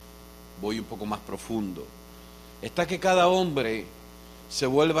voy un poco más profundo. Está que cada hombre se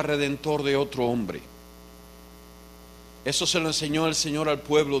vuelva redentor de otro hombre. Eso se lo enseñó el Señor al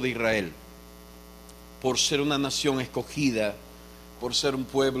pueblo de Israel, por ser una nación escogida, por ser un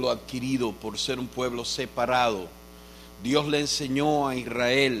pueblo adquirido, por ser un pueblo separado. Dios le enseñó a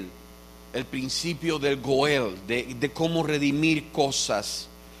Israel el principio del Goel, de cómo redimir cosas,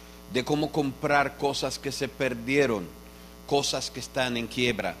 de cómo comprar cosas que se perdieron, cosas que están en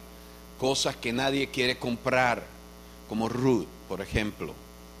quiebra, cosas que nadie quiere comprar, como Ruth, por ejemplo.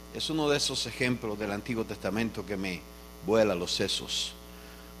 Es uno de esos ejemplos del Antiguo Testamento que me vuela los sesos.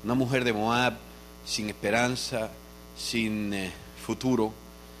 Una mujer de Moab, sin esperanza, sin futuro,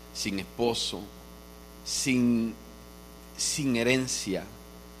 sin esposo, sin herencia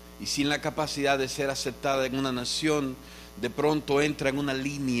y sin la capacidad de ser aceptada en una nación, de pronto entra en una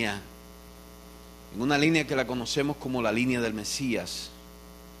línea que la conocemos como la línea del Mesías.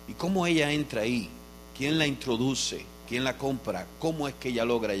 ¿Y cómo ella entra ahí? ¿Quién la introduce? ¿Quién la compra? ¿Cómo es que ella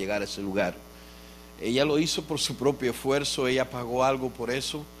logra llegar a ese lugar? ¿Ella lo hizo por su propio esfuerzo? ¿Ella pagó algo por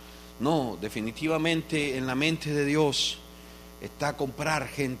eso? No, definitivamente en la mente de Dios está comprar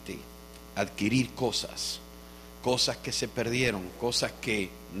gente, adquirir cosas que se perdieron, cosas que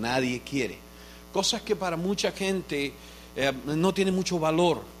nadie quiere, cosas que para mucha gente no tienen mucho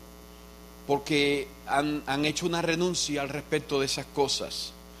valor, porque han hecho una renuncia al respecto de esas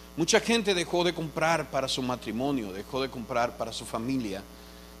cosas. Mucha gente dejó de comprar para su matrimonio, dejó de comprar para su familia,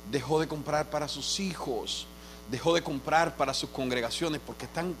 dejó de comprar para sus hijos, dejó de comprar para sus congregaciones, porque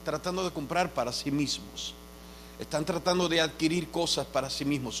están tratando de comprar para sí mismos. Están tratando de adquirir cosas para sí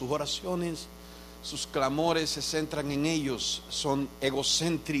mismos. Sus oraciones, sus clamores se centran en ellos, son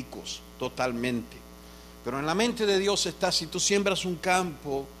egocéntricos totalmente. Pero en la mente de Dios está: si tú siembras un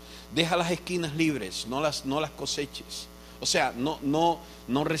campo, deja las esquinas libres, no las coseches. O sea,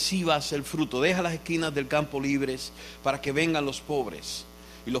 no recibas el fruto, deja las esquinas del campo libres para que vengan los pobres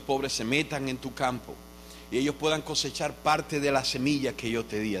y los pobres se metan en tu campo y ellos puedan cosechar parte de la semilla que yo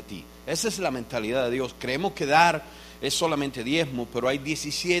te di a ti. Esa es la mentalidad de Dios. Creemos que dar es solamente diezmo, pero hay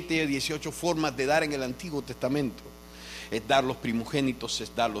 17 o 18 formas de dar en el Antiguo Testamento. Es dar los primogénitos,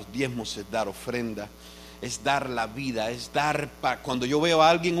 es dar los diezmos, es dar ofrenda, es dar la vida, es dar. Cuando yo veo a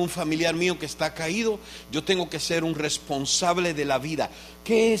alguien, un familiar mío que está caído, yo tengo que ser un responsable de la vida.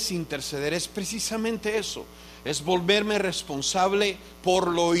 ¿Qué es interceder? Es precisamente eso, es volverme responsable por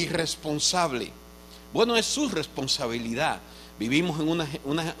lo irresponsable. Bueno, es su responsabilidad. Vivimos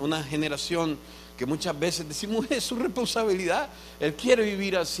en una generación que muchas veces decimos: es su responsabilidad, él quiere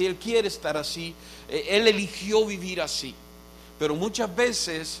vivir así, él quiere estar así, él eligió vivir así. Pero muchas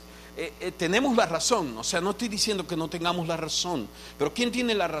veces tenemos la razón. O sea, no estoy diciendo que no tengamos la razón, pero ¿quién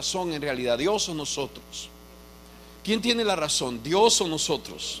tiene la razón en realidad? ¿Dios o nosotros? ¿Quién tiene la razón? ¿Dios o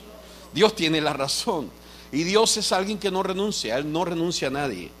nosotros? Dios tiene la razón. Y Dios es alguien que no renuncia. Él no renuncia a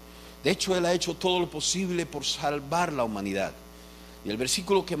nadie. De hecho, Él ha hecho todo lo posible por salvar la humanidad. Y el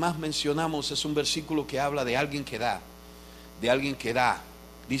versículo que más mencionamos es un versículo que habla de alguien que da. De alguien que da.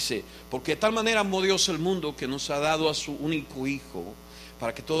 Dice: porque de tal manera amó Dios el mundo, que nos ha dado a su único Hijo,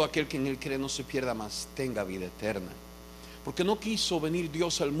 para que todo aquel que en Él cree no se pierda, mas tenga vida eterna. Porque no quiso venir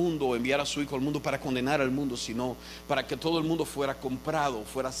Dios al mundo o enviar a su Hijo al mundo para condenar al mundo, sino para que todo el mundo fuera comprado,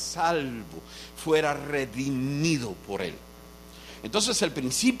 fuera salvo, fuera redimido por Él. Entonces el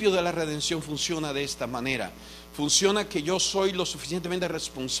principio de la redención funciona de esta manera. Funciona que yo soy lo suficientemente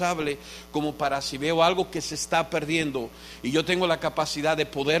responsable como para, si veo algo que se está perdiendo y yo tengo la capacidad de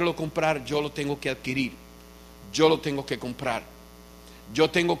poderlo comprar, yo lo tengo que adquirir, yo lo tengo que comprar. Yo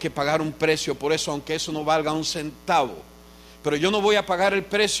tengo que pagar un precio por eso, aunque eso no valga un centavo. Pero yo no voy a pagar el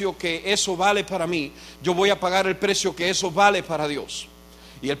precio que eso vale para mí. Yo voy a pagar el precio que eso vale para Dios.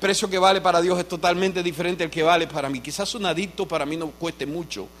 Y el precio que vale para Dios es totalmente diferente al que vale para mí. Quizás un adicto para mí no cueste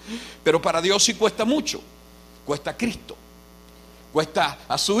mucho, pero para Dios sí cuesta mucho. Cuesta a Cristo, cuesta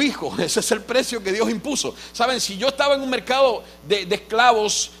a su Hijo. Ese es el precio que Dios impuso. Saben, si yo estaba en un mercado de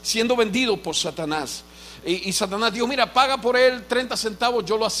esclavos siendo vendido por Satanás, y Satanás dijo: mira, paga por él 30 centavos,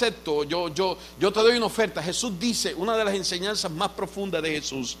 yo lo acepto, yo te doy una oferta. Jesús dice, una de las enseñanzas más profundas de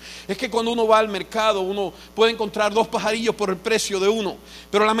Jesús es que cuando uno va al mercado, uno puede encontrar 2 pajarillos por el precio de uno.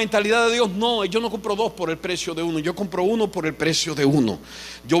 Pero la mentalidad de Dios no: yo no compro 2 por el precio de uno, yo compro 1 por el precio de uno.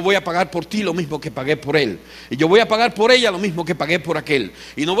 Yo voy a pagar por ti lo mismo que pagué por él, y yo voy a pagar por ella lo mismo que pagué por aquel.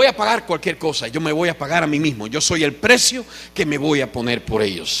 Y no voy a pagar cualquier cosa, yo me voy a pagar a mí mismo. Yo soy el precio que me voy a poner por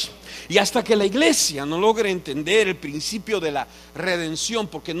ellos. Y hasta que la iglesia no logre entender el principio de la redención,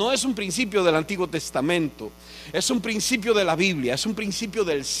 porque no es un principio del Antiguo Testamento, es un principio de la Biblia, es un principio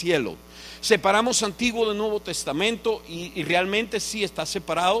del cielo. separamos Antiguo del Nuevo Testamento y realmente sí está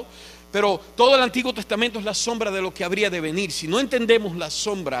separado, pero todo el Antiguo Testamento es la sombra de lo que habría de venir. Si no entendemos la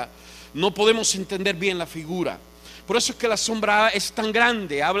sombra, no podemos entender bien la figura. Por eso es que la sombra es tan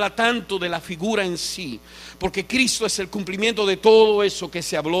grande, habla tanto de la figura en sí, porque Cristo es el cumplimiento de todo eso que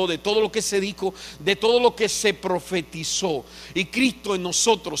se habló, de todo lo que se dijo, de todo lo que se profetizó. Y Cristo en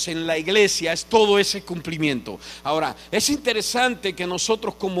nosotros, en la iglesia, es todo ese cumplimiento. Ahora, es interesante que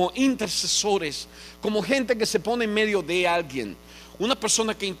nosotros como intercesores, como gente que se pone en medio de alguien, una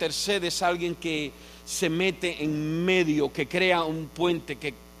persona que intercede es alguien que se mete en medio, que crea un puente,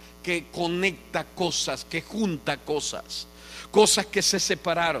 que conecta cosas, que junta cosas, cosas que se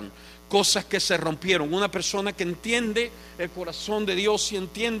separaron, cosas que se rompieron. Una persona que entiende el corazón de Dios y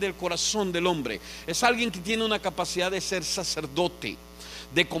entiende el corazón del hombre. Es alguien que tiene una capacidad de ser sacerdote,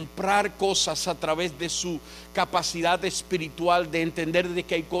 de comprar cosas a través de su capacidad espiritual, de entender de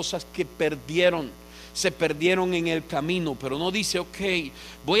que hay cosas que se perdieron en el camino, pero no dice, ok,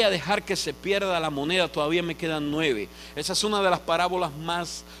 voy a dejar que se pierda la moneda, todavía me quedan 9. Esa es una de las parábolas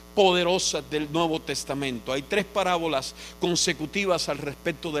más poderosas del Nuevo Testamento. Hay 3 parábolas consecutivas al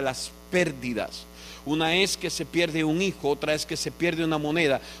respecto de las pérdidas. Una es que se pierde un hijo, otra es que se pierde una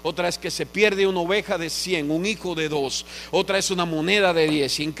moneda, otra es que se pierde una oveja de 100, un hijo de 2, otra es una moneda de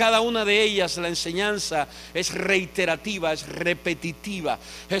 10. Y en cada una de ellas la enseñanza es reiterativa, es repetitiva.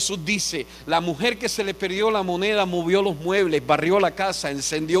 Jesús dice, la mujer que se le perdió la moneda movió los muebles, barrió la casa,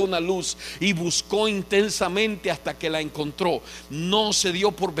 encendió una luz y buscó intensamente hasta que la encontró. No se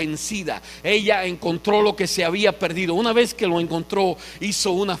dio por vencida, ella encontró lo que se había perdido. Una vez que lo encontró,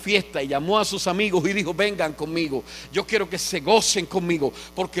 hizo una fiesta y llamó a sus amigos y dijo, vengan conmigo, yo quiero que se gocen conmigo,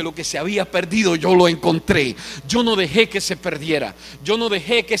 porque lo que se había perdido yo lo encontré. Yo no dejé que se perdiera, yo no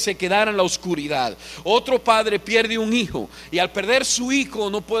dejé que se quedara en la oscuridad. Otro padre pierde un hijo y al perder su hijo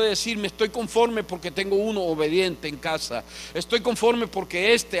no puede decir, me estoy conforme porque tengo uno obediente en casa, estoy conforme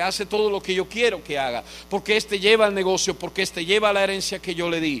porque este hace todo lo que yo quiero que haga, porque este lleva el negocio, porque este lleva la herencia que yo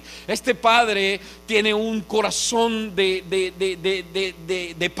le di. Este padre tiene un corazón de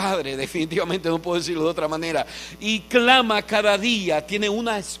padre, definitivamente no puedo decirlo de otra manera, y clama cada día, tiene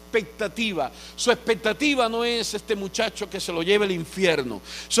una expectativa. Su expectativa no es este muchacho que se lo lleve al infierno,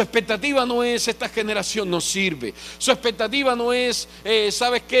 su expectativa no es esta generación no sirve, su expectativa no es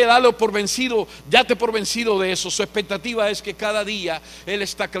 ¿sabes qué? Dalo por vencido, date por vencido de eso. Su expectativa es que cada día él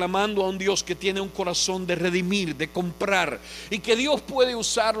está clamando a un Dios que tiene un corazón de redimir, de comprar, y que Dios puede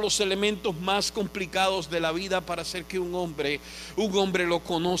usar los elementos más complicados de la vida para hacer que un hombre lo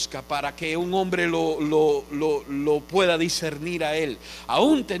conozca, para que un hombre lo pueda discernir a él,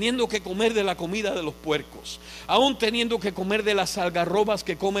 aún teniendo que comer de la comida de los puercos, aún teniendo que comer de las algarrobas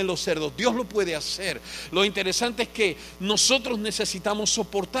que comen los cerdos. Dios lo puede hacer. Lo interesante es que nosotros necesitamos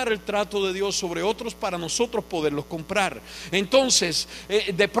soportar el trato de Dios sobre otros para nosotros poderlos comprar. Entonces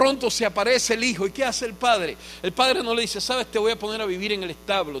de pronto se aparece el hijo, ¿y qué hace el padre? El padre no le dice, sabes, te voy a poner a vivir en el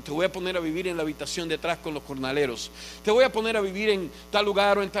establo, te voy a poner a vivir en la habitación de atrás con los jornaleros, te voy a poner a vivir en tal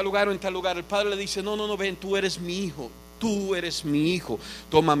lugar o en tal lugar o en tal lugar. El padre le dice, no, ven, tú eres mi hijo. Tú eres mi hijo,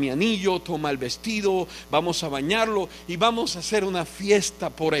 toma mi anillo, toma el vestido, vamos a bañarlo y vamos a hacer una fiesta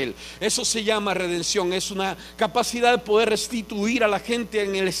por él. Eso se llama redención, es una capacidad de poder restituir a la gente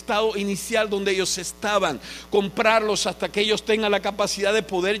en el estado inicial donde ellos estaban, comprarlos hasta que ellos tengan la capacidad de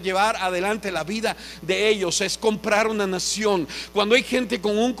poder llevar adelante la vida de ellos. Es comprar una nación. Cuando hay gente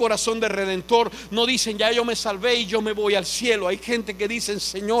con un corazón de redentor, no dicen, ya yo me salvé y yo me voy al cielo. Hay gente que dicen,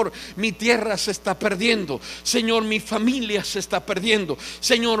 Señor, mi tierra se está perdiendo, Señor, mi familia se está perdiendo,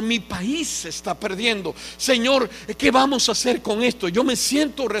 Señor, mi país se está perdiendo, Señor, ¿qué vamos a hacer con esto? Yo me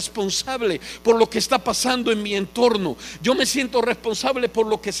siento responsable por lo que está pasando en mi entorno, yo me siento responsable por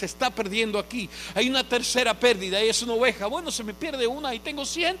lo que se está perdiendo aquí. Hay una tercera pérdida y es una oveja. Bueno, se me pierde una y tengo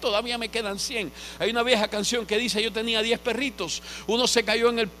 100, todavía me quedan 100. Hay una vieja canción que dice, yo tenía 10 perritos, uno se cayó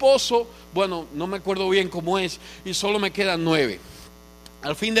en el pozo, bueno, no me acuerdo bien cómo es, y solo me quedan 9.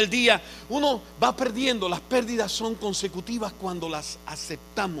 Al fin del día uno va perdiendo. Las pérdidas son consecutivas cuando las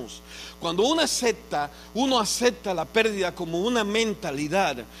aceptamos. Cuando uno acepta la pérdida como una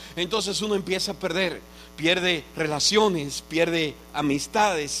mentalidad, entonces uno empieza a perder. Pierde relaciones, pierde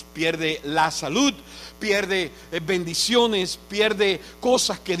amistades, pierde la salud, pierde bendiciones, pierde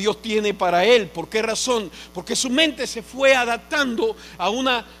cosas que Dios tiene para él. ¿Por qué razón? Porque su mente se fue adaptando a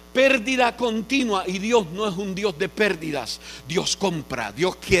una pérdida continua, y Dios no es un Dios de pérdidas. Dios compra.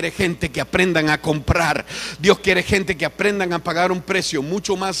 Dios quiere gente que aprendan a comprar. Dios quiere gente que aprendan a pagar un precio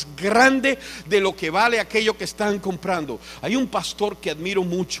mucho más grande de lo que vale aquello que están comprando. Hay un pastor que admiro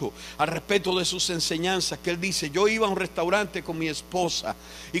mucho al respecto de sus enseñanzas, que él dice: yo iba a un restaurante con mi esposa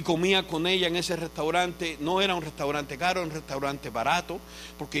y comía con ella en ese restaurante. No era un restaurante caro, era un restaurante barato,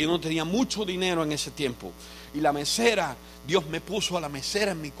 porque yo no tenía mucho dinero en ese tiempo. Y la mesera, Dios me puso a la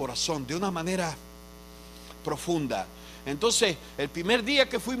mesera en mi corazón de una manera profunda. Entonces, el primer día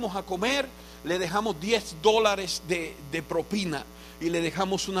que fuimos a comer, le dejamos $10 de propina, y le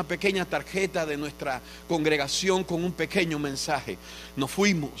dejamos una pequeña tarjeta de nuestra congregación con un pequeño mensaje. Nos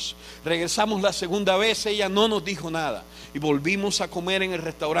fuimos, regresamos la segunda vez, ella no nos dijo nada, y volvimos a comer en el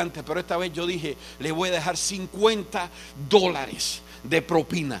restaurante. Pero esta vez yo dije: le voy a dejar $50 de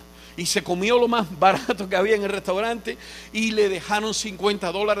propina. Y se comió lo más barato que había en el restaurante, y le dejaron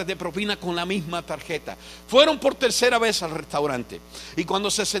 $50 de propina con la misma tarjeta. Fueron por tercera vez al restaurante, y cuando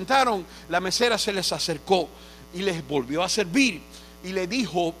se sentaron, la mesera se les acercó y les volvió a servir, y le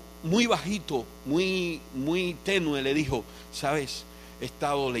dijo muy bajito, muy tenue, le dijo: sabes, he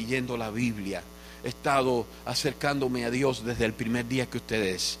estado leyendo la Biblia, he estado acercándome a Dios desde el primer día que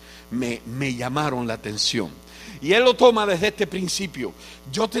ustedes me llamaron la atención. Y él lo toma desde este principio: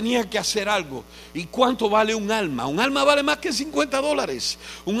 yo tenía que hacer algo. ¿Y cuánto vale un alma? Un alma vale más que $50.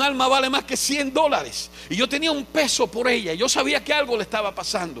 Un alma vale más que $100. Y yo tenía un peso por ella. Yo sabía que algo le estaba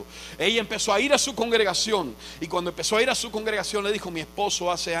pasando. Ella empezó a ir a su congregación, y cuando empezó a ir a su congregación le dijo: mi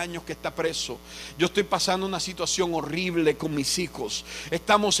esposo hace años que está preso. Yo estoy pasando una situación horrible con mis hijos.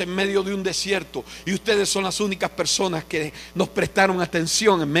 Estamos en medio de un desierto, y ustedes son las únicas personas que nos prestaron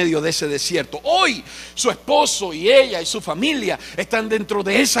atención en medio de ese desierto. Hoy su esposo y ella y su familia están dentro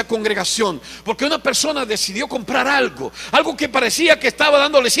de esa congregación, porque una persona decidió comprar algo que parecía que estaba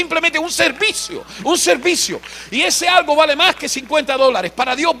dándole simplemente un servicio, y ese algo vale más que $50.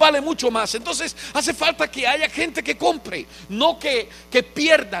 Para Dios vale mucho más. Entonces hace falta que haya gente que compre, no que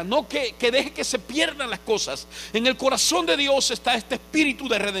pierda, no que deje que se pierdan las cosas. En el corazón de Dios está este espíritu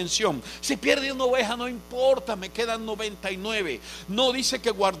de redención. Si pierde una oveja, no importa, me quedan 99. No dice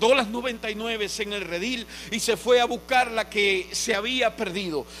que guardó las 99 en el redil y se fue a buscar la que se había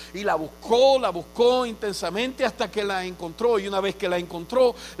perdido, y la buscó intensamente hasta que la encontró, y una vez que la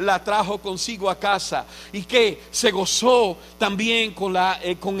encontró, la trajo consigo a casa, y que se gozó también con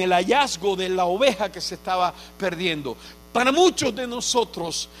el hallazgo de la oveja que se estaba perdiendo. Para muchos de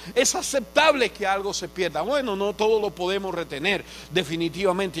nosotros es aceptable que algo se pierda. Bueno, no todo lo podemos retener,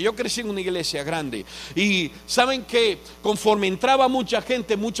 definitivamente. Yo crecí en una iglesia grande, y saben que conforme entraba mucha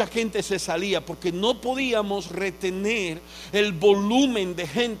gente se salía, porque no podíamos retener el volumen de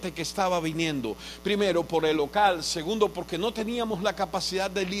gente que estaba viniendo. Primero, por el local. Segundo, porque no teníamos la capacidad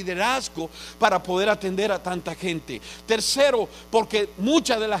de liderazgo para poder atender a tanta gente. Tercero, porque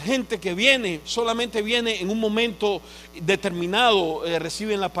mucha de la gente que viene solamente viene en un momento determinado,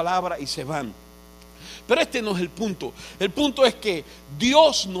 reciben la palabra y se van. Pero este no es el punto. El punto es que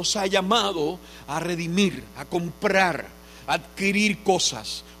Dios nos ha llamado a redimir, a comprar, a adquirir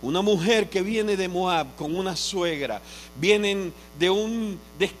cosas. Una mujer que viene de Moab con una suegra, vienen de un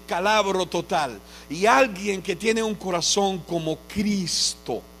descalabro total, y alguien que tiene un corazón como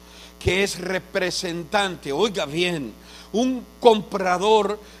Cristo, que es representante. Oiga bien, un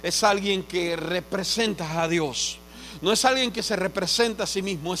comprador es alguien que representa a Dios. No es alguien que se representa a sí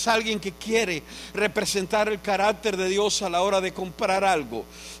mismo, es alguien que quiere representar el carácter de Dios a la hora de comprar algo.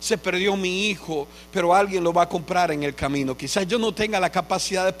 Se perdió mi hijo, pero alguien lo va a comprar en el camino. Quizás yo no tenga la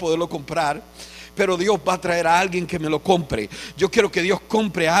capacidad de poderlo comprar, pero Dios va a traer a alguien que me lo compre. Yo quiero que Dios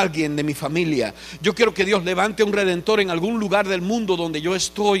compre a alguien de mi familia. Yo quiero que Dios levante un redentor en algún lugar del mundo donde yo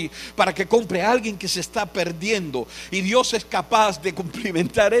estoy, para que compre a alguien que se está perdiendo. Y Dios es capaz de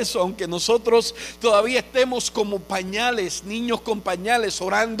cumplimentar eso, aunque nosotros todavía estemos como pañales, niños con pañales,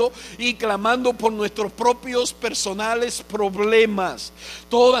 orando y clamando por nuestros propios personales problemas.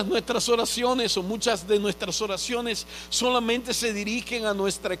 Todas nuestras oraciones, o muchas de nuestras oraciones, solamente se dirigen a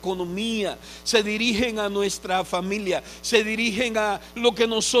nuestra economía, se dirigen a nuestra familia, se dirigen a lo que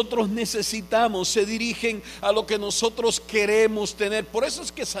nosotros necesitamos, se dirigen a lo que nosotros queremos tener. Por eso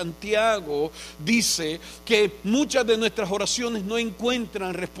es que Santiago dice que muchas de nuestras oraciones no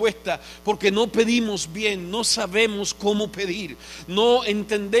encuentran respuesta, porque no pedimos bien, no sabemos cómo pedir, no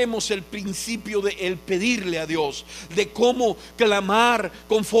entendemos el principio de el pedirle a Dios, de cómo clamar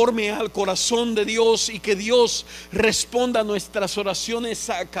conforme al corazón de Dios, y que Dios responda a nuestras oraciones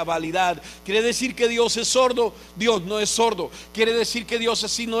a cabalidad. Quiere decir que Dios es sordo? Dios no es sordo. ¿Quiere decir que Dios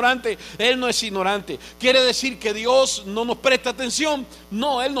es ignorante? Él no es ignorante. ¿Quiere decir que Dios no nos presta atención?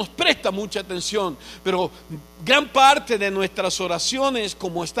 No, Él nos presta mucha atención. Pero gran parte de nuestras oraciones,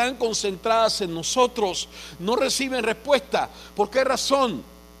 como están concentradas en nosotros, no reciben respuesta. ¿Por qué razón?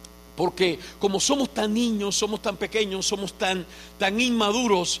 Porque como somos tan niños, somos tan pequeños, somos tan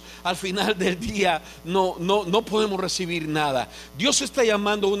inmaduros, al final del día no podemos recibir nada. Dios está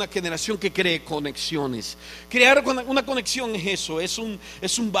llamando a una generación que cree conexiones. Crear una conexión es eso, es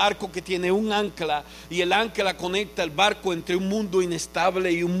un barco que tiene un ancla, y el ancla conecta el barco entre un mundo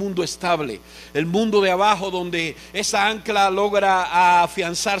inestable y un mundo estable. El mundo de abajo, donde esa ancla logra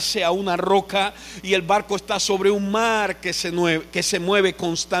afianzarse a una roca, y el barco está sobre un mar que se mueve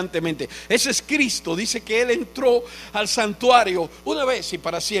constantemente. Ese es Cristo. Dice que Él entró al santuario una vez y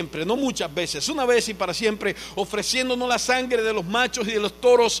para siempre, no muchas veces, una vez y para siempre, ofreciéndonos la sangre de los machos y de los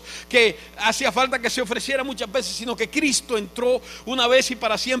toros que hacía falta que se ofreciera muchas veces, sino que Cristo entró una vez y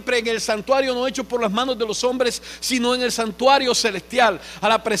para siempre en el santuario no hecho por las manos de los hombres, sino en el santuario celestial, a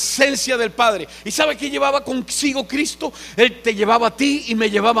la presencia del Padre. ¿Y sabe qué llevaba consigo Cristo? Él te llevaba a ti y me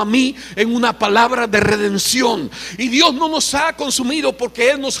llevaba a mí en una palabra de redención. Y Dios no nos ha consumido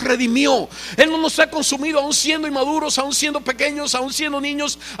porque Él nos redimió. Él no nos ha consumido aún siendo inmaduros, aún siendo pequeños, aún siendo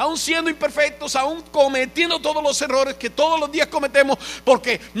niños, aún siendo imperfectos, aún cometiendo todos los errores que todos los días cometemos,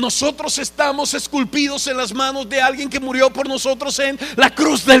 porque nosotros estamos esculpidos en las manos de alguien que murió por nosotros en la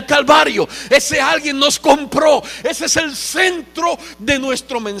cruz del Calvario. Ese alguien nos compró. Ese es el centro de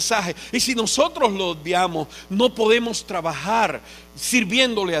nuestro mensaje. Y si nosotros lo obviamos, no podemos trabajar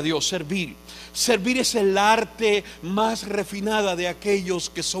sirviéndole a Dios. Servir es el arte más refinada de aquellos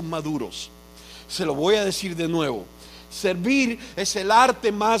que son maduros. Se lo voy a decir de nuevo. Servir es el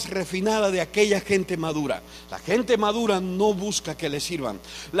arte más refinada de aquella gente madura. La gente madura no busca que le sirvan.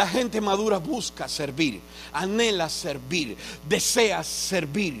 La gente madura busca servir, anhela servir, desea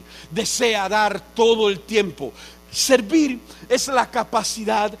servir, desea dar todo el tiempo. Servir es la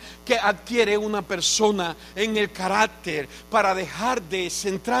capacidad que adquiere una persona en el carácter para dejar de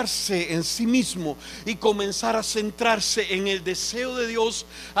centrarse en sí mismo y comenzar a centrarse en el deseo de Dios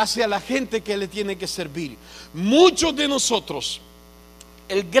hacia la gente que le tiene que servir. Muchos de nosotros,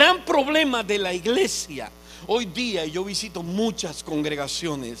 el gran problema de la iglesia hoy día, y yo visito muchas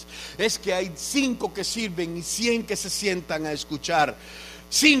congregaciones, es que hay 5 que sirven y 100 que se sientan a escuchar.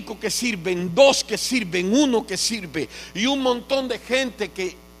 5 que sirven, 2 que sirven, 1 que sirve, y un montón de gente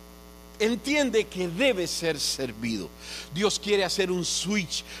que entiende que debe ser servido. Dios quiere hacer un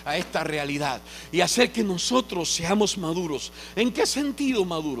switch a esta realidad y hacer que nosotros seamos maduros. ¿En qué sentido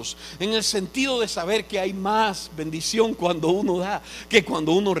maduros? En el sentido de saber que hay más bendición cuando uno da que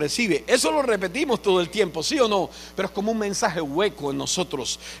cuando uno recibe. Eso lo repetimos todo el tiempo, ¿sí o no? Pero es como un mensaje hueco en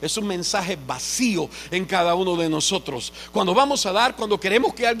nosotros. Es un mensaje vacío en cada uno de nosotros. Cuando vamos a dar, cuando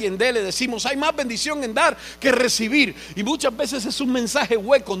queremos que alguien dé, le decimos hay más bendición en dar que recibir. Y muchas veces es un mensaje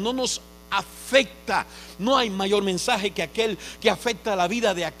hueco, no nos afecta. No hay mayor mensaje que aquel que afecta la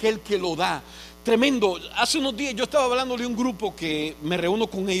vida de aquel que lo da. Tremendo. Hace unos días yo estaba hablando de un grupo que me reúno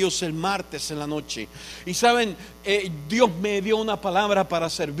con ellos el martes en la noche. Y saben, Dios me dio una palabra para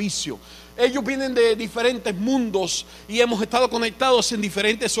servicio. Ellos vienen de diferentes mundos y hemos estado conectados en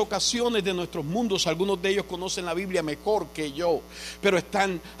diferentes ocasiones de nuestros mundos. Algunos de ellos conocen la Biblia mejor que yo, pero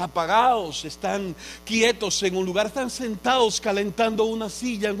están apagados, están quietos en un lugar, están sentados calentando una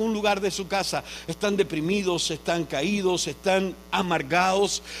silla en un lugar de su casa. Están deprimidos, están caídos, están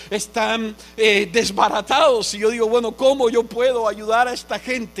amargados, están desbaratados. Y yo digo, bueno, ¿cómo yo puedo ayudar a esta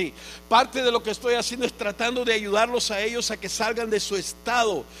gente? Parte de lo que estoy haciendo es tratando de ayudarlos a ellos a que salgan de su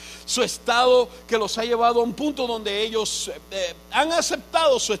estado que los ha llevado a un punto donde ellos han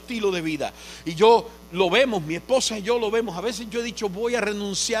aceptado su estilo de vida. Y yo lo vemos, mi esposa y yo lo vemos. A veces yo he dicho, voy a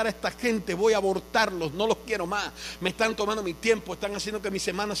renunciar a esta gente, voy a abortarlos, no los quiero más. Me están tomando mi tiempo, están haciendo que mi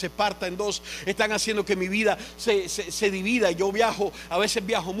semana se parta en dos, están haciendo que mi vida se divida. Yo viajo, a veces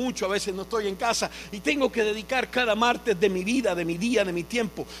viajo mucho, a veces no estoy en casa y tengo que dedicar cada martes de mi vida, de mi día, de mi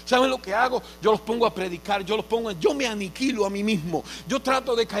tiempo. ¿Saben lo que hago? Yo los pongo a predicar, yo me aniquilo a mí mismo. Yo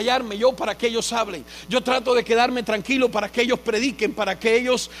trato de callarme yo para que ellos hablen. Yo trato de quedarme tranquilo para que ellos prediquen, para que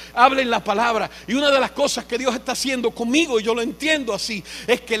ellos hablen la palabra. Y una de las cosas que Dios está haciendo conmigo, y yo lo entiendo así,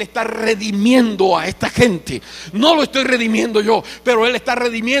 es que Él está redimiendo a esta gente. No lo estoy redimiendo yo, pero Él está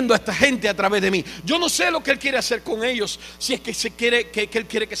redimiendo a esta gente a través de mí. Yo no sé lo que Él quiere hacer con ellos, si es que Él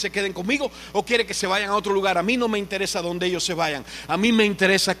quiere que se queden conmigo o quiere que se vayan a otro lugar. A mí no me interesa dónde ellos se vayan. A mí me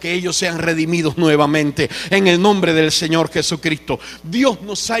interesa que ellos sean redimidos nuevamente en el nombre del Señor Jesucristo. Dios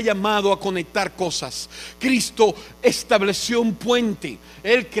nos ha llamado a conectar cosas. Cristo estableció un puente.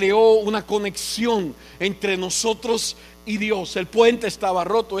 Él creó una conexión entre nosotros y Dios. El puente estaba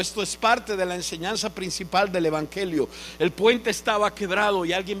roto. Esto es parte de la enseñanza principal del Evangelio. El puente estaba quebrado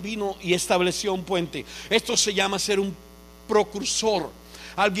y alguien vino y estableció un puente. Esto se llama ser un precursor,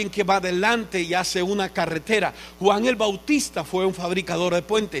 alguien que va adelante y hace una carretera. Juan el Bautista fue un fabricador de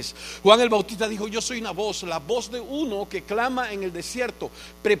puentes. Juan el Bautista dijo: yo soy una voz, la voz de uno que clama en el desierto,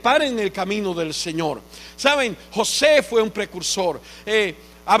 preparen el camino del Señor. Saben, José fue un precursor,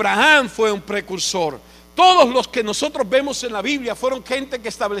 Abraham fue un precursor. Todos los que nosotros vemos en la Biblia fueron gente que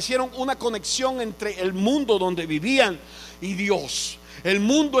establecieron una conexión entre el mundo donde vivían y Dios, el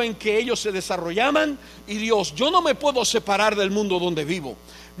mundo en que ellos se desarrollaban y Dios. Yo no me puedo separar del mundo donde vivo.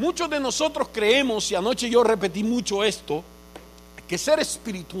 Muchos de nosotros creemos, y anoche yo repetí mucho esto, que ser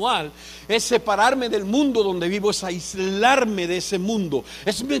espiritual es separarme del mundo donde vivo, es aislarme de ese mundo,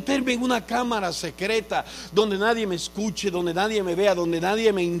 es meterme en una cámara secreta donde nadie me escuche, donde nadie me vea, donde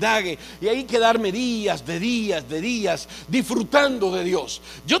nadie me indague, y ahí quedarme días disfrutando de Dios.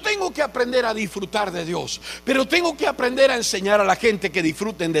 Yo tengo que aprender a disfrutar de Dios, pero tengo que aprender a enseñar a la gente que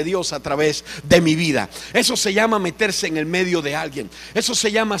disfruten de Dios a través de mi vida. Eso se llama meterse en el medio de alguien. Eso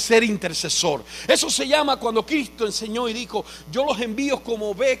se llama ser intercesor. Eso se llama cuando Cristo enseñó y dijo: yo los envío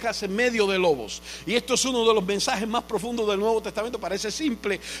como ovejas en medio de lobos. Y esto es uno de los mensajes más profundos del Nuevo Testamento. Parece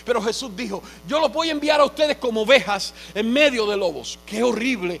simple, pero Jesús dijo: yo los voy a enviar a ustedes como ovejas en medio de lobos. Qué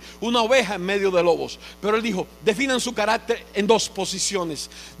horrible, una oveja en medio de lobos. Pero Él dijo: definan su carácter en dos posiciones,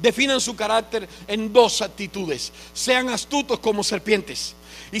 definan su carácter en dos actitudes. Sean astutos como serpientes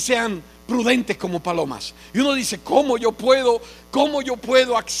y sean prudentes como palomas. Y uno dice: ¿cómo yo puedo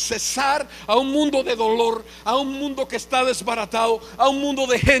accesar a un mundo de dolor, a un mundo que está desbaratado, a un mundo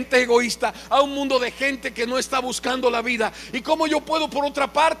de gente egoísta, a un mundo de gente que no está buscando la vida? ¿Y cómo yo puedo, por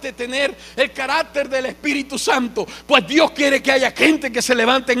otra parte, tener el carácter del Espíritu Santo? Pues Dios quiere que haya gente que se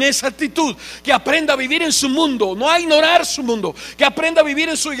levante en esa actitud, que aprenda a vivir en su mundo, no a ignorar su mundo, que aprenda a vivir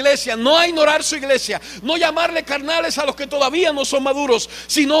en su iglesia, no a ignorar su iglesia, no llamarle carnales a los que todavía no son maduros,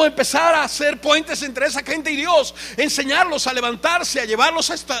 sino empezar a hacer puentes entre esa gente y Dios, enseñarlos a levantarse, a llevarlos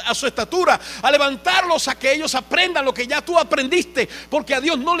a su estatura, a levantarlos a que ellos aprendan lo que ya tú aprendiste, porque a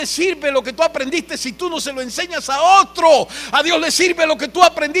Dios no le sirve lo que tú aprendiste si tú no se lo enseñas a otro. A Dios le sirve lo que tú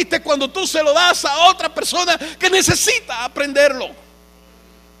aprendiste cuando tú se lo das a otra persona que necesita aprenderlo.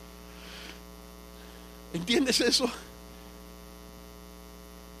 ¿Entiendes eso?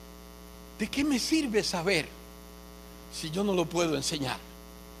 ¿De qué me sirve saber si yo no lo puedo enseñar?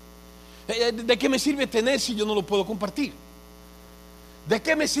 ¿De qué me sirve tener si yo no lo puedo compartir? ¿De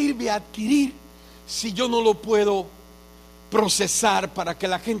qué me sirve adquirir si yo no lo puedo procesar para que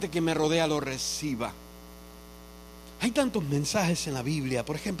la gente que me rodea lo reciba? Hay tantos mensajes en la Biblia.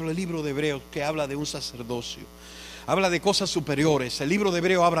 Por ejemplo, el libro de Hebreos, que habla de un sacerdocio, habla de cosas superiores. El libro de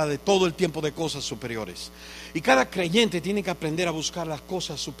Hebreos habla de todo el tiempo de cosas superiores. Y cada creyente tiene que aprender a buscar las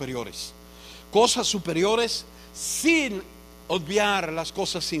cosas superiores. Cosas superiores sin obviar las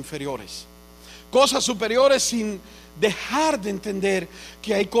cosas inferiores. Cosas superiores sin dejar de entender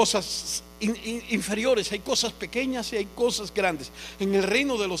que hay cosas inferiores, hay cosas pequeñas y hay cosas grandes. En el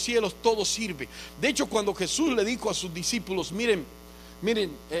reino de los cielos todo sirve. De hecho, cuando Jesús le dijo a sus discípulos: miren,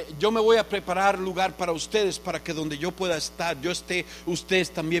 yo me voy a preparar lugar para ustedes, para que donde yo pueda estar, yo esté, ustedes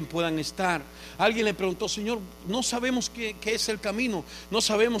también puedan estar. Alguien le preguntó: Señor, no sabemos qué es el camino, no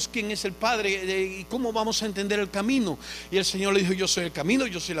sabemos quién es el Padre, y cómo vamos a entender el camino. Y el Señor le dijo: yo soy el camino,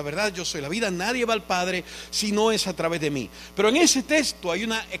 yo soy la verdad, yo soy la vida. Nadie va al Padre si no es a través de mí. Pero en ese texto hay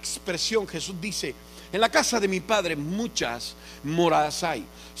una expresión. Jesús dice: en la casa de mi Padre muchas moradas hay.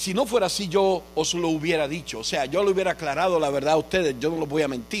 Si no fuera así, yo os lo hubiera dicho. O sea, yo le hubiera aclarado la verdad a ustedes. Yo no los voy a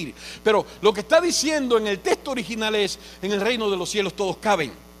mentir. Pero lo que está diciendo en el texto original es: en el reino de los cielos todos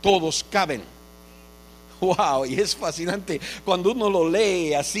caben. Todos caben. Wow, y es fascinante cuando uno lo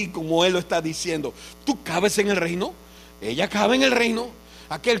lee así como Él lo está diciendo. ¿Tú cabes en el reino? Ella cabe en el reino.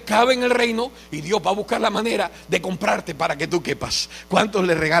 Aquel cabe en el reino, y Dios va a buscar la manera de comprarte para que tú quepas. ¿Cuántos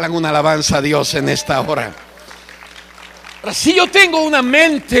le regalan una alabanza a Dios en esta hora? Ahora, si yo tengo una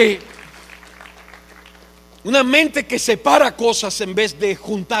mente que separa cosas en vez de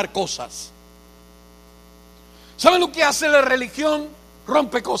juntar cosas. ¿Saben lo que hace la religión?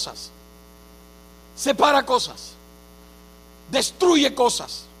 Rompe cosas. separa cosas, destruye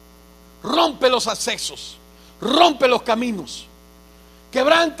cosas, rompe los accesos, rompe los caminos,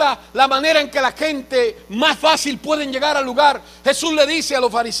 quebranta la manera en que la gente más fácil pueden llegar al lugar. Jesús le dice a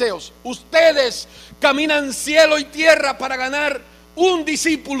los fariseos: ustedes caminan cielo y tierra para ganar un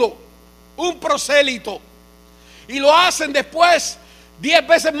discípulo, un prosélito, y lo hacen después 10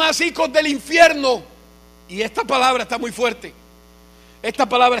 veces más hijos del infierno. Y esta palabra está muy fuerte. Esta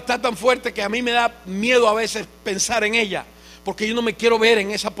palabra está tan fuerte que a mí me da miedo a veces pensar en ella, porque yo no me quiero ver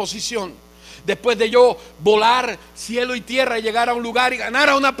en esa posición. Después de yo volar cielo y tierra y llegar a un lugar y ganar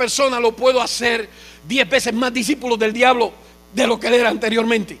a una persona, lo puedo hacer 10 veces más discípulos del diablo de lo que él era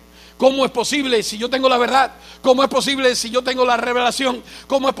anteriormente. ¿Cómo es posible si yo tengo la verdad? ¿Cómo es posible si yo tengo la revelación?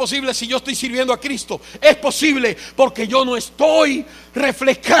 ¿Cómo es posible si yo estoy sirviendo a Cristo? Es posible porque yo no estoy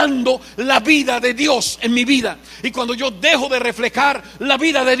reflejando la vida de Dios en mi vida. Y cuando yo dejo de reflejar la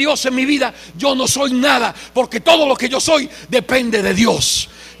vida de Dios en mi vida, yo no soy nada, porque todo lo que yo soy depende de Dios.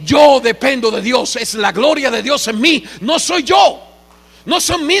 Yo dependo de Dios, es la gloria de Dios en mí, no soy yo. No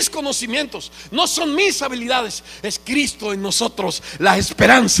son mis conocimientos, no son mis habilidades, es Cristo en nosotros, la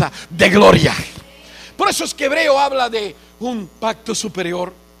esperanza de gloria. Por eso es que Hebreo habla de un pacto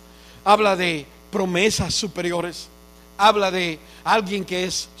superior, habla de promesas superiores, habla de alguien que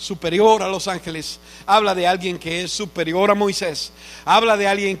es superior a los ángeles, habla de alguien que es superior a Moisés, habla de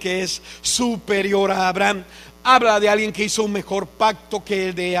alguien que es superior a Abraham, habla de alguien que hizo un mejor pacto que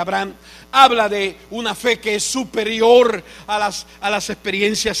el de Abraham. Habla de una fe que es superior a las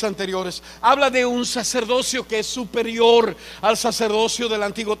experiencias anteriores. Habla de un sacerdocio que es superior al sacerdocio del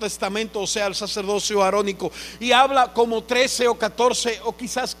Antiguo Testamento, o sea, al sacerdocio arónico. Y habla como 13 o 14 o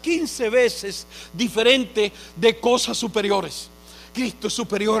quizás 15 veces diferente de cosas superiores. Cristo es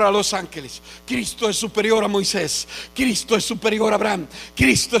superior a los ángeles, Cristo es superior a Moisés, Cristo es superior a Abraham,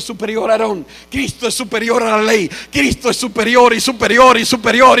 Cristo es superior a Aarón, Cristo es superior a la ley, Cristo es superior y superior y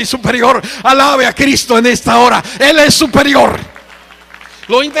superior y superior. Alabe a Cristo en esta hora, Él es superior.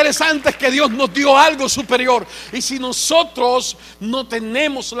 Lo interesante es que Dios nos dio algo superior, y si nosotros no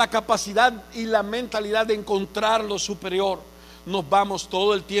tenemos la capacidad y la mentalidad de encontrar lo superior, nos vamos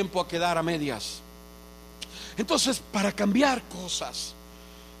todo el tiempo a quedar a medias. Entonces, para cambiar cosas,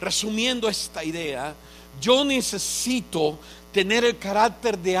 resumiendo esta idea, yo necesito tener el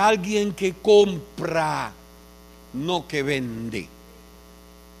carácter de alguien que compra, no que vende.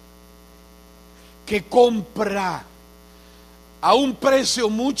 Que compra a un precio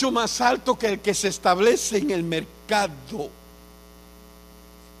mucho más alto que el que se establece en el mercado.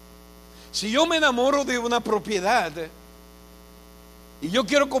 Si yo me enamoro de una propiedad y yo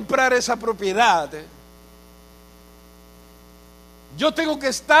quiero comprar esa propiedad, yo tengo que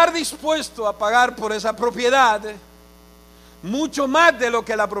estar dispuesto a pagar por esa propiedad mucho más de lo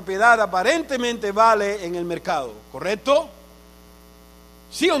que la propiedad aparentemente vale en el mercado, ¿correcto?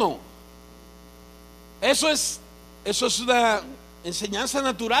 ¿Sí o no? Eso es una enseñanza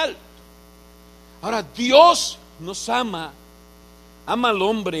natural. Ahora, Dios nos ama al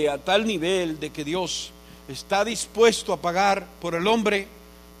hombre a tal nivel de que Dios está dispuesto a pagar por el hombre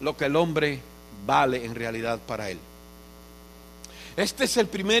lo que el hombre vale en realidad para él. Este es el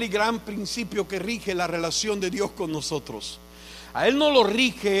primer y gran principio que rige la relación de Dios con nosotros. A Él no lo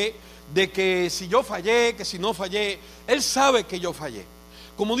rige de que si yo fallé, que si no fallé. Él sabe que yo fallé.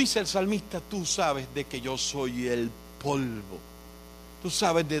 Como dice el salmista, tú sabes de que yo soy el polvo. Tú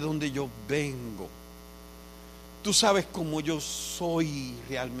sabes de dónde yo vengo. Tú sabes cómo yo soy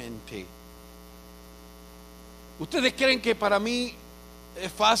realmente. ¿Ustedes creen que para mí es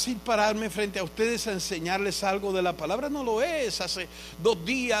fácil pararme frente a ustedes a enseñarles algo de la palabra? No lo es. Hace 2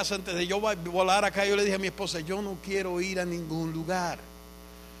 días antes de yo volar acá, yo le dije a mi esposa: yo no quiero ir a ningún lugar.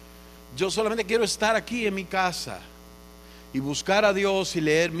 Yo solamente quiero estar aquí en mi casa y buscar a Dios y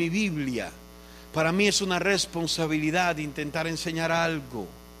leer mi Biblia. Para mí es una responsabilidad intentar enseñar algo,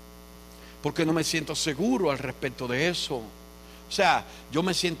 porque no me siento seguro al respecto de eso. O sea, yo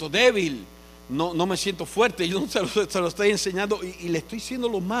me siento débil. No me siento fuerte. Yo no se lo estoy enseñando y le estoy siendo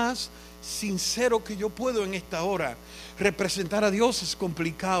lo más sincero que yo puedo en esta hora. Representar a Dios es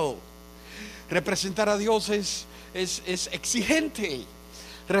complicado. Representar a Dios es exigente.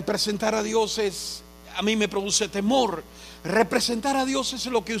 Representar a Dios a mí me produce temor. Representar a Dios es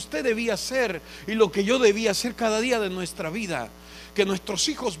lo que usted debía hacer y lo que yo debía hacer cada día de nuestra vida. Que nuestros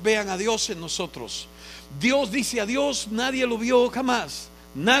hijos vean a Dios en nosotros. Dios dice: a Dios nadie lo vio jamás.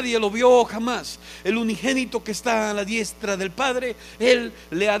 Nadie lo vio jamás. El unigénito que está a la diestra del Padre, Él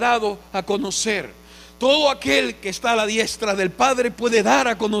le ha dado a conocer. todo aquel que está a la diestra del Padre puede dar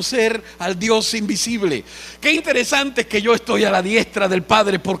a conocer al Dios invisible. Qué interesante que yo estoy a la diestra del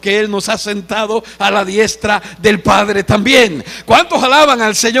Padre, porque Él nos ha sentado a la diestra del Padre también. ¿Cuántos alaban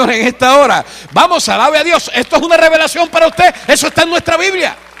al Señor en esta hora? Vamos, alabe a Dios. Esto es una revelación para usted. Eso está en nuestra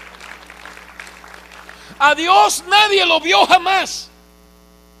Biblia. A Dios nadie lo vio jamás.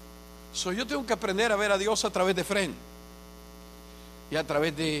 Yo tengo que aprender a ver a Dios a través de Fren, y a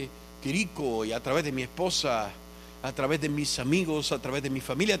través de Quirico, y a través de mi esposa, a través de mis amigos, a través de mi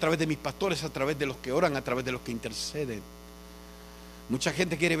familia, a través de mis pastores, a través de los que oran, a través de los que interceden. Mucha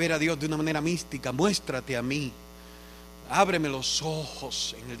gente quiere ver a Dios de una manera mística. Muéstrate a mí, ábreme los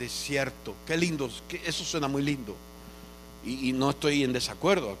ojos en el desierto. Qué lindo, eso suena muy lindo, y no estoy en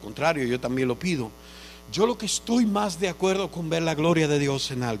desacuerdo, al contrario, yo también lo pido. Yo lo que estoy más de acuerdo con ver la gloria de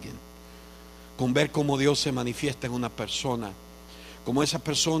Dios en alguien, con ver cómo Dios se manifiesta en una persona, como esa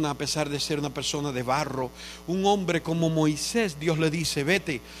persona, a pesar de ser una persona de barro, un hombre como Moisés, Dios le dice,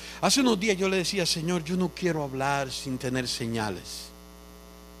 vete. Hace unos días yo le decía, Señor, yo no quiero hablar sin tener señales.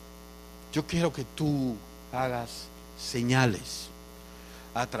 Yo quiero que tú hagas señales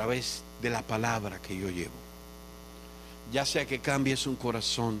a través de la palabra que yo llevo. Ya sea que cambies un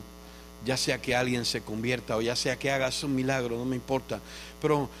corazón, ya sea que alguien se convierta, o ya sea que hagas un milagro, no me importa.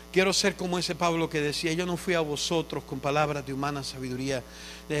 Pero quiero ser como ese Pablo que decía, yo no fui a vosotros con palabras de humana sabiduría,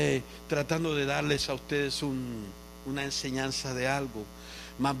 tratando de darles a ustedes una enseñanza de algo.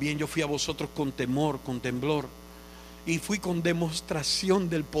 Más bien yo fui a vosotros con temor, con temblor, y fui con demostración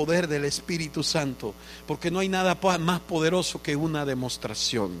del poder del Espíritu Santo, porque no hay nada más poderoso que una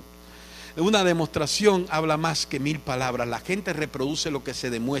demostración. Una demostración habla más que 1000 palabras. La gente reproduce lo que se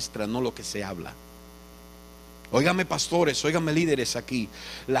demuestra, no lo que se habla. Óigame pastores, óigame líderes aquí.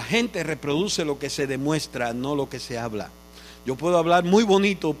 La gente reproduce lo que se demuestra, no lo que se habla. Yo puedo hablar muy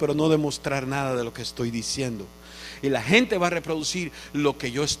bonito, pero no demostrar nada de lo que estoy diciendo. Y la gente va a reproducir lo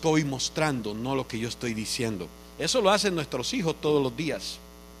que yo estoy mostrando, no lo que yo estoy diciendo. Eso lo hacen nuestros hijos todos los días.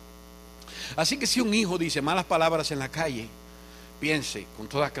 Así que si un hijo dice malas palabras en la calle, piense con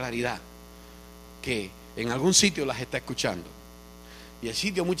toda claridad que en algún sitio las está escuchando. Y el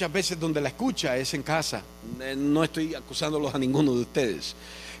sitio muchas veces donde la escucha es en casa. No estoy acusándolos a ninguno de ustedes,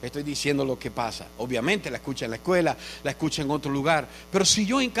 estoy diciendo lo que pasa. Obviamente la escucha en la escuela, la escucha en otro lugar. Pero si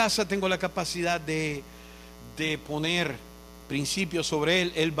yo en casa tengo la capacidad de poner principios sobre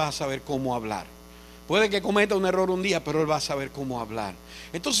él, él va a saber cómo hablar. Puede que cometa un error un día, pero él va a saber cómo hablar.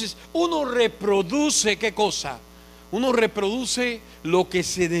 Entonces uno reproduce, ¿qué cosa? Uno reproduce lo que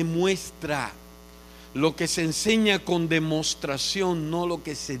se demuestra, lo que se enseña con demostración, no lo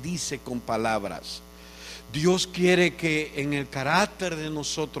que se dice con palabras. Dios quiere que en el carácter de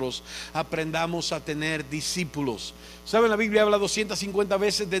nosotros aprendamos a tener discípulos. ¿Saben? La Biblia habla 250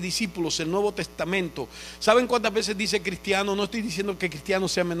 veces de discípulos, el Nuevo Testamento. ¿Saben cuántas veces dice cristiano? No estoy diciendo que cristiano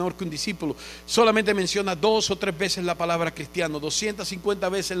sea menor que un discípulo. Solamente menciona 2 o 3 veces la palabra cristiano, 250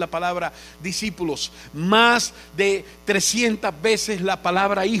 veces la palabra discípulos, más de 300 veces la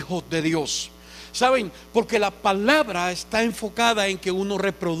palabra hijos de Dios. ¿Saben? Porque la palabra está enfocada en que uno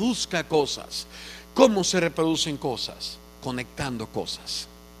reproduzca cosas. ¿Cómo se reproducen cosas? Conectando cosas.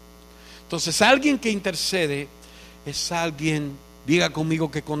 Entonces, alguien que intercede es alguien, diga conmigo,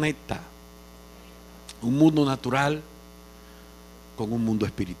 que conecta un mundo natural con un mundo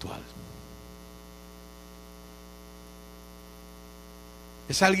espiritual.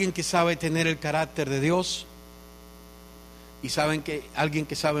 Es alguien que sabe tener el carácter de Dios. Y saben que alguien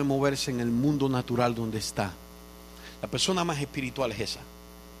que sabe moverse en el mundo natural donde está. La persona más espiritual es esa,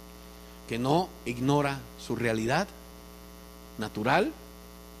 que no ignora su realidad natural,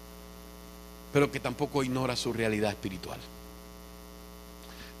 pero que tampoco ignora su realidad espiritual.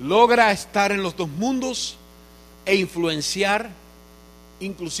 Logra estar en los dos mundos e influenciar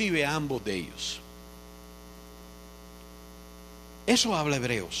inclusive a ambos de ellos. Eso habla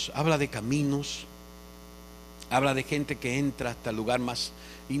Hebreos, habla de caminos. Habla de gente que entra hasta el lugar más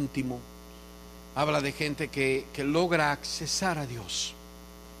íntimo. Habla de gente que logra accesar a Dios,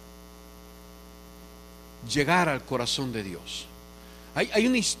 llegar al corazón de Dios. Hay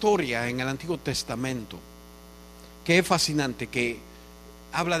una historia en el Antiguo Testamento que es fascinante, que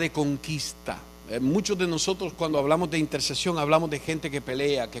habla de conquista. Muchos de nosotros, cuando hablamos de intercesión, hablamos de gente que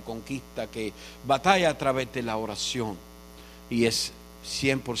pelea, que conquista, que batalla a través de la oración. Y es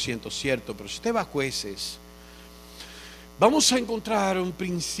 100% cierto. Pero si usted va a Jueces, vamos a encontrar un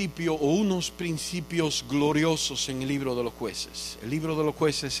principio o unos principios gloriosos en el libro de los Jueces. El libro de los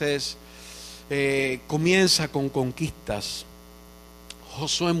Jueces comienza con conquistas.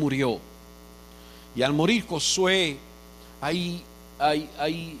 Josué murió, y al morir Josué hay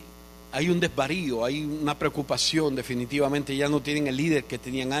hay un desvarío, hay una preocupación. Definitivamente ya no tienen el líder que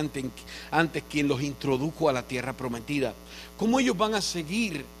tenían antes quien los introdujo a la tierra prometida. ¿Cómo ellos van a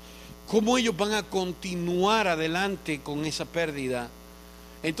seguir? ¿Cómo ellos van a continuar adelante con esa pérdida?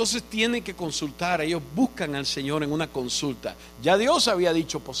 Entonces tienen que consultar. Ellos buscan al Señor en una consulta. Ya Dios había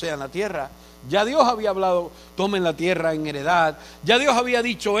dicho: posean la tierra. Ya Dios había hablado: tomen la tierra en heredad. Ya Dios había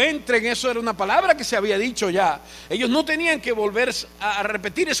dicho: entren. Eso era una palabra que se había dicho ya. Ellos no tenían que volver a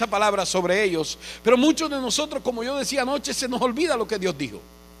repetir esa palabra sobre ellos. Pero muchos de nosotros, como yo decía anoche, se nos olvida lo que Dios dijo.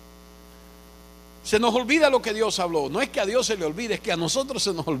 Se nos olvida lo que Dios habló. No es que a Dios se le olvide, es que a nosotros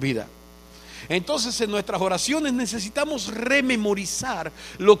se nos olvida. Entonces en nuestras oraciones necesitamos rememorizar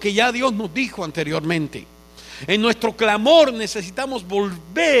lo que ya Dios nos dijo anteriormente. En nuestro clamor necesitamos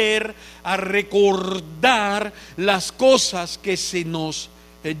volver a recordar las cosas que se nos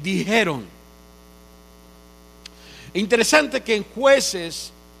dijeron. Interesante que en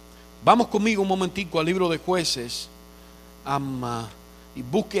Jueces, vamos conmigo un momentico al libro de Jueces, y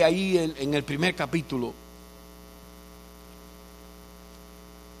busque ahí en el primer capítulo.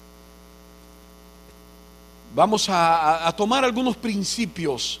 Vamos a tomar algunos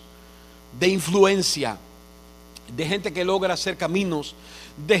principios de influencia, de gente que logra hacer caminos,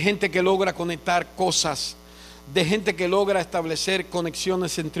 de gente que logra conectar cosas, de gente que logra establecer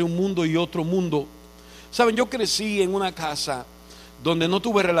conexiones entre un mundo y otro mundo. Saben, yo crecí en una casa donde no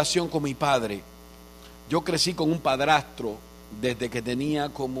tuve relación con mi padre. Yo crecí con un padrastro desde que tenía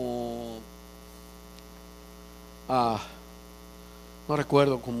como, no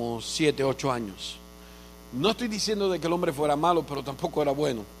recuerdo, como 7, 8 años. No estoy diciendo de que el hombre fuera malo, pero tampoco era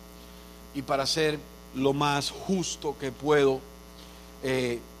bueno. Y para ser lo más justo que puedo,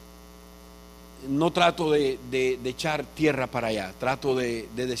 no trato de echar tierra para allá. Trato de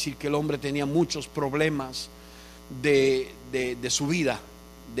decir que el hombre tenía muchos problemas de su vida,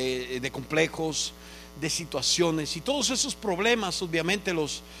 de complejos, de situaciones. Y todos esos problemas obviamente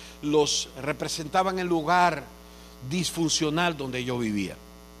los representaban el lugar disfuncional donde yo vivía.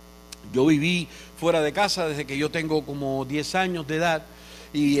 Yo viví fuera de casa desde que yo tengo como 10 años de edad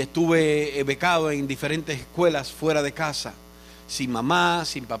y estuve becado en diferentes escuelas fuera de casa, sin mamá,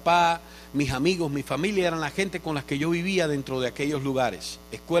 sin papá. Mis amigos, mi familia eran la gente con las que yo vivía dentro de aquellos lugares,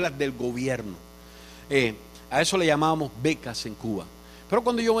 escuelas del gobierno. A eso le llamábamos becas en Cuba. Pero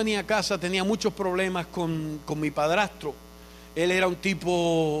cuando yo venía a casa tenía muchos problemas con mi padrastro. Él era un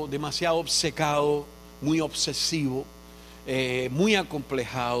tipo demasiado obcecado, muy obsesivo, muy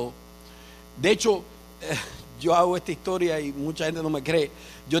acomplejado. De hecho, yo hago esta historia y mucha gente no me cree.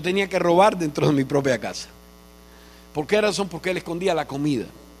 Yo tenía que robar dentro de mi propia casa. ¿Por qué razón? Porque él escondía la comida.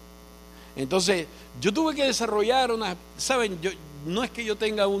 Entonces, yo tuve que desarrollar ¿saben? No es que yo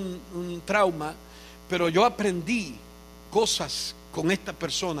tenga un trauma, pero yo aprendí cosas con esta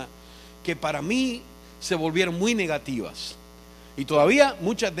persona que para mí se volvieron muy negativas. Y todavía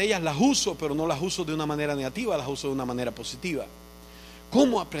muchas de ellas las uso, pero no las uso de una manera negativa, las uso de una manera positiva.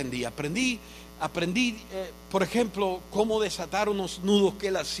 ¿Cómo aprendí? Aprendí, por ejemplo, cómo desatar unos nudos que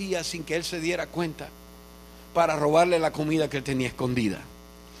él hacía sin que él se diera cuenta para robarle la comida que él tenía escondida.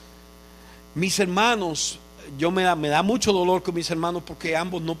 Mis hermanos, me da mucho dolor con mis hermanos porque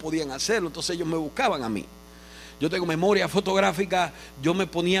ambos no podían hacerlo, entonces ellos me buscaban a mí. Yo tengo memoria fotográfica, yo me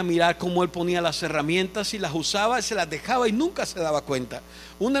ponía a mirar cómo él ponía las herramientas y las usaba, se las dejaba y nunca se daba cuenta.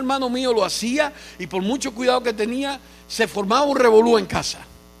 Un hermano mío lo hacía y por mucho cuidado que tenía, se formaba un revolú en casa.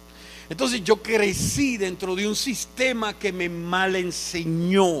 Entonces yo crecí dentro de un sistema que me mal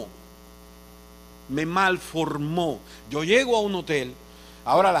enseñó, me mal formó. Yo llego a un hotel.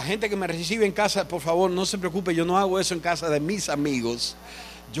 Ahora la gente que me recibe en casa, por favor, no se preocupe, yo no hago eso en casa de mis amigos.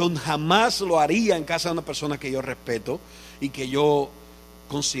 Yo jamás lo haría en casa de una persona que yo respeto y que yo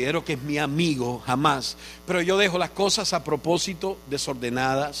considero que es mi amigo, jamás. Pero yo dejo las cosas a propósito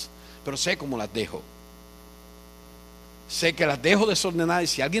desordenadas, pero sé cómo las dejo. Sé que las dejo desordenadas y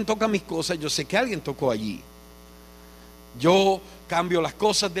si alguien toca mis cosas, yo sé que alguien tocó allí. Yo cambio las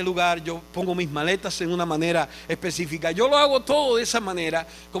cosas de lugar, yo pongo mis maletas en una manera específica. Yo lo hago todo de esa manera,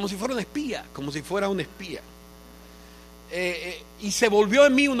 como si fuera un espía, como si fuera un espía. Y se volvió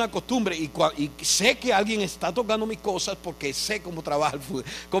en mí una costumbre y sé que alguien está tocando mis cosas porque sé cómo trabaja,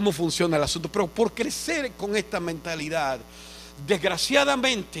 cómo funciona el asunto, pero por crecer con esta mentalidad,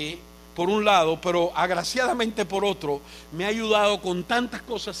 desgraciadamente por un lado, pero agraciadamente por otro, me ha ayudado con tantas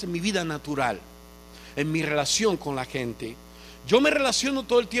cosas en mi vida natural, en mi relación con la gente. Yo me relaciono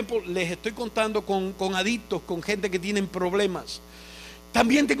todo el tiempo, les estoy contando con adictos, con gente que tienen problemas.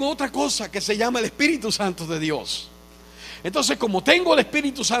 También tengo otra cosa que se llama el Espíritu Santo de Dios. Entonces, como tengo el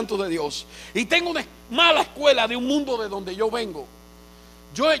Espíritu Santo de Dios y tengo una mala escuela de un mundo de donde yo vengo,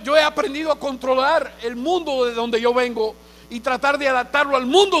 Yo he aprendido a controlar el mundo de donde yo vengo y tratar de adaptarlo al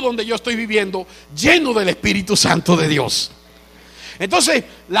mundo donde yo estoy viviendo, lleno del Espíritu Santo de Dios. Entonces,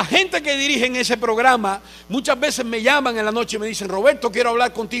 la gente que dirige en ese programa muchas veces me llaman en la noche y me dicen: Roberto, quiero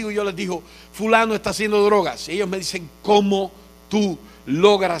hablar contigo. Y yo les digo: fulano está haciendo drogas. Y ellos me dicen: ¿cómo tú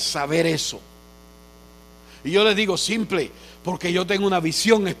logras saber eso? Y yo les digo: simple, porque yo tengo una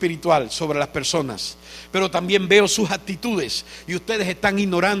visión espiritual sobre las personas, pero también veo sus actitudes, y ustedes están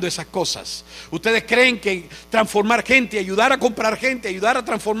ignorando esas cosas. Ustedes creen que transformar gente, ayudar a comprar gente, ayudar a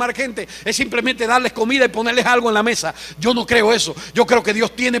transformar gente es simplemente darles comida y ponerles algo en la mesa. Yo no creo eso. Yo creo que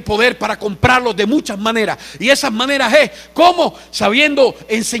Dios tiene poder para comprarlos de muchas maneras, y esas maneras es ¿cómo? Sabiendo,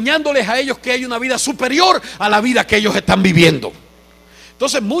 enseñándoles a ellos que hay una vida superior a la vida que ellos están viviendo.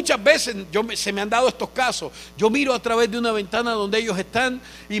 Entonces muchas veces se me han dado estos casos. Yo miro a través de una ventana donde ellos están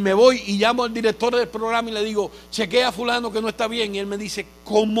y me voy y llamo al director del programa y le digo: chequea a fulano que no está bien. Y él me dice: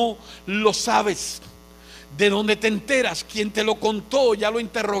 ¿cómo lo sabes? ¿De dónde te enteras? ¿Quién te lo contó? Ya lo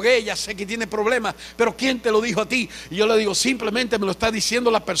interrogué, ya sé que tiene problemas, pero ¿quién te lo dijo a ti? Y yo le digo: simplemente me lo está diciendo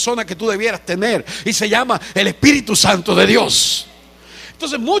la persona que tú debieras tener, y se llama el Espíritu Santo de Dios.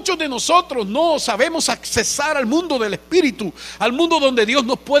 Entonces muchos de nosotros no sabemos accesar al mundo del Espíritu, al mundo donde Dios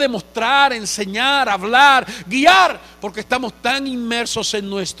nos puede mostrar, enseñar, hablar, guiar, porque estamos tan inmersos en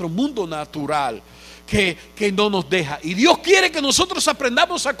nuestro mundo natural que no nos deja. Y Dios quiere que nosotros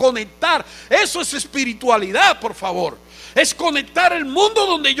aprendamos a conectar. Eso es espiritualidad, por favor. Es conectar el mundo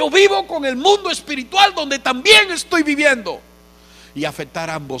donde yo vivo con el mundo espiritual donde también estoy viviendo, y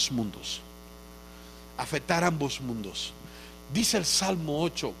afectar ambos mundos. Afectar ambos mundos. Dice el Salmo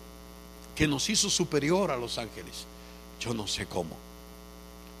 8 que nos hizo superior a los ángeles. Yo no sé cómo,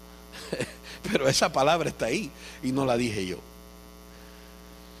 pero esa palabra está ahí y no la dije yo.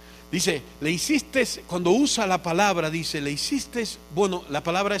 Dice, le hiciste, cuando usa la palabra, dice, le hiciste, bueno, la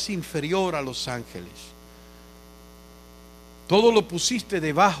palabra es inferior a los ángeles. Todo lo pusiste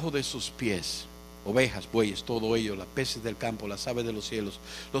debajo de sus pies: ovejas, bueyes, todo ello, los peces del campo, las aves de los cielos,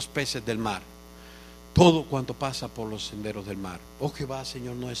 los peces del mar, todo cuanto pasa por los senderos del mar. Oh Jehová,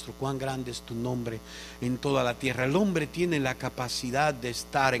 Señor nuestro, cuán grande es tu nombre en toda la tierra. El hombre tiene la capacidad de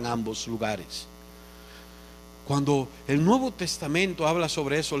estar en ambos lugares. Cuando el Nuevo Testamento habla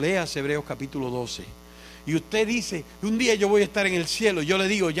sobre eso, leas Hebreos capítulo 12. Y usted dice: un día yo voy a estar en el cielo. Yo le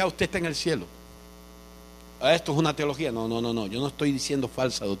digo: ya usted está en el cielo. Esto es una teología. No, yo no estoy diciendo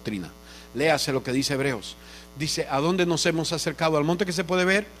falsa doctrina. Léase lo que dice Hebreos. Dice: ¿a dónde nos hemos acercado? ¿Al monte que se puede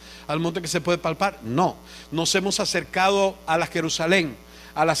ver? ¿Al monte que se puede palpar? No, nos hemos acercado a la Jerusalén,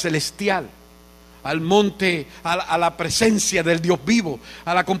 a la celestial, al monte, a la presencia del Dios vivo,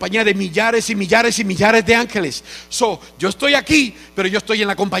 a la compañía de millares y millares y millares de ángeles. Yo estoy aquí, pero yo estoy en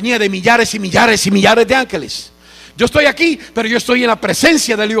la compañía de millares y millares y millares de ángeles. Yo estoy aquí, pero yo estoy en la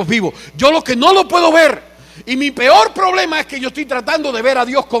presencia del Dios vivo. Yo lo que no lo puedo ver, y mi peor problema es que yo estoy tratando de ver a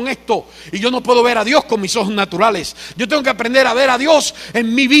Dios con esto, y yo no puedo ver a Dios con mis ojos naturales. Yo tengo que aprender a ver a Dios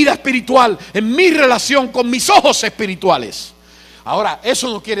en mi vida espiritual, en mi relación con mis ojos espirituales. Ahora, eso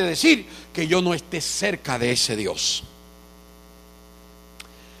no quiere decir que yo no esté cerca de ese Dios.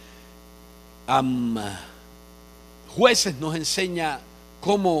 Jueces nos enseña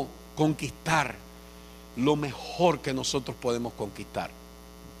cómo conquistar lo mejor que nosotros podemos conquistar.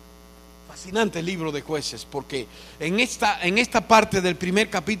 Fascinante el libro de Jueces, porque en esta parte del primer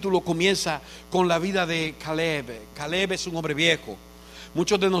capítulo comienza con la vida de Caleb. Caleb es un hombre viejo.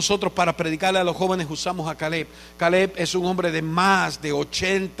 Muchos de nosotros, para predicarle a los jóvenes, usamos a Caleb. Caleb es un hombre de más de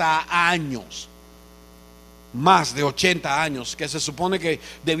 80 años. Más de 80 años, que se supone que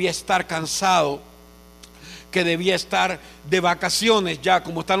debía estar cansado, que debía estar de vacaciones ya,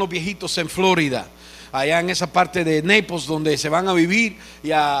 como están los viejitos en Florida, allá en esa parte de Naples, donde se van a vivir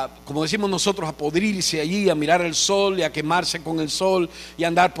y a, como decimos nosotros, a podrirse allí, a mirar el sol y a quemarse con el sol y a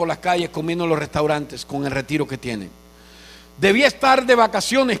andar por las calles comiendo en los restaurantes con el retiro que tienen. Debía estar de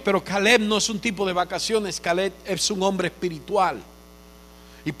vacaciones, pero Caleb no es un tipo de vacaciones. Caleb es un hombre espiritual,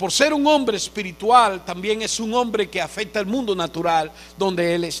 y por ser un hombre espiritual también es un hombre que afecta el mundo natural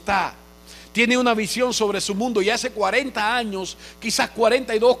donde él está. Tiene una visión sobre su mundo, y hace 40 años, quizás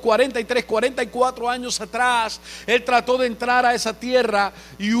 42, 43, 44 años atrás, él trató de entrar a esa tierra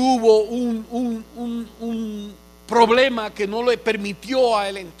y hubo un problema que no le permitió a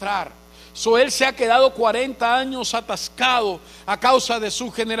él entrar. Él se ha quedado 40 años atascado a causa de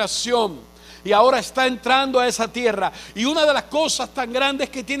su generación, y ahora está entrando a esa tierra. Y una de las cosas tan grandes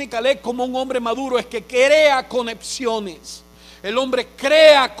que tiene Caleb como un hombre maduro es que crea conexiones. El hombre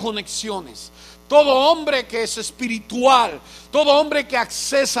crea conexiones. Todo hombre que es espiritual, todo hombre que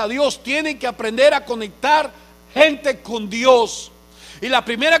accesa a Dios, tiene que aprender a conectar gente con Dios. Y la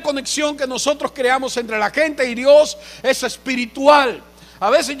primera conexión que nosotros creamos entre la gente y Dios es espiritual. A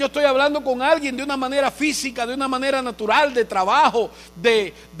veces yo estoy hablando con alguien de una manera física, de una manera natural, de trabajo,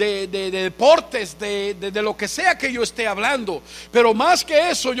 de deportes, de lo que sea que yo esté hablando. Pero más que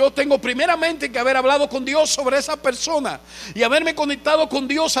eso, yo tengo primeramente que haber hablado con Dios sobre esa persona y haberme conectado con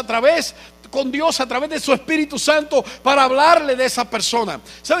Dios a través de su Espíritu Santo para hablarle de esa persona.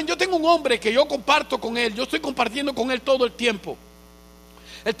 Saben, yo tengo un hombre que yo comparto con él, yo estoy compartiendo con él todo el tiempo.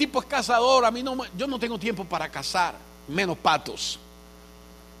 El tipo es cazador, yo no tengo tiempo para cazar, menos patos.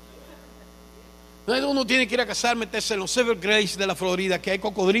 Uno tiene que ir a cazar, meterse en los Everglades de la Florida, que hay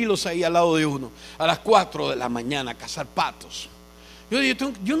cocodrilos ahí al lado de uno, a las 4 de la mañana, a cazar patos.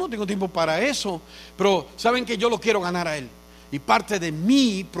 Yo no tengo tiempo para eso, pero saben que yo lo quiero ganar a él. Y parte de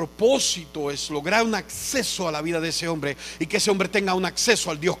mi propósito es lograr un acceso a la vida de ese hombre y que ese hombre tenga un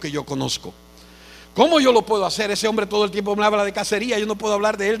acceso al Dios que yo conozco. ¿Cómo yo lo puedo hacer? Ese hombre todo el tiempo me habla de cacería, yo no puedo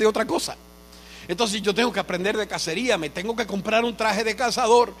hablar de él de otra cosa. Entonces yo tengo que aprender de cacería, me tengo que comprar un traje de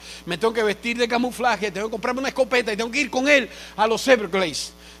cazador, me tengo que vestir de camuflaje, tengo que comprarme una escopeta y tengo que ir con él a los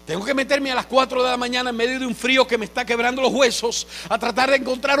Everglades. Tengo que meterme a las 4 de la mañana en medio de un frío que me está quebrando los huesos a tratar de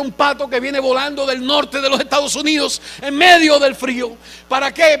encontrar un pato que viene volando del norte de los Estados Unidos en medio del frío.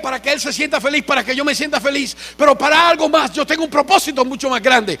 ¿Para qué? Para que él se sienta feliz, para que yo me sienta feliz, pero para algo más. Yo tengo un propósito mucho más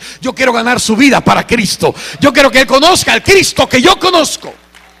grande. Yo quiero ganar su vida para Cristo. Yo quiero que él conozca al Cristo que yo conozco.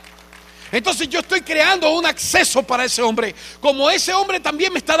 Entonces yo estoy creando un acceso para ese hombre, como ese hombre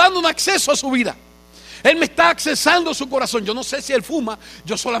también me está dando un acceso a su vida. Él me está accesando su corazón. Yo no sé si él fuma,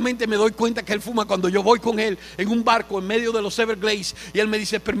 yo solamente me doy cuenta que él fuma cuando yo voy con él en un barco en medio de los Everglades y él me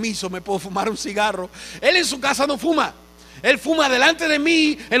dice: permiso, ¿me puedo fumar un cigarro? Él en su casa no fuma. Él fuma delante de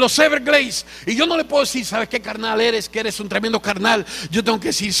mí en los Everglades. Y yo no le puedo decir: ¿sabes qué carnal eres? Que eres un tremendo carnal. Yo tengo que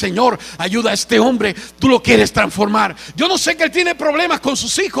decir: Señor, ayuda a este hombre, tú lo quieres transformar. Yo no sé que él tiene problemas con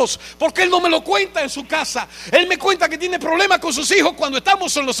sus hijos, porque él no me lo cuenta en su casa. Él me cuenta que tiene problemas con sus hijos cuando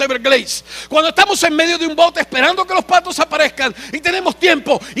estamos en los Everglades, cuando estamos en medio de un bote esperando que los patos aparezcan y tenemos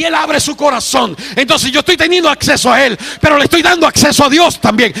tiempo, y él abre su corazón. Entonces yo estoy teniendo acceso a él, pero le estoy dando acceso a Dios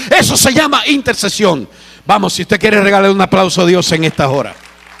también. Eso se llama intercesión. Vamos, si usted quiere regalar un aplauso a Dios en estas horas.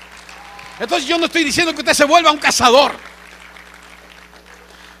 Entonces yo no estoy diciendo que usted se vuelva un cazador.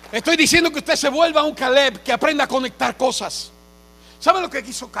 Estoy diciendo que usted se vuelva un Caleb, que aprenda a conectar cosas. ¿Sabe lo que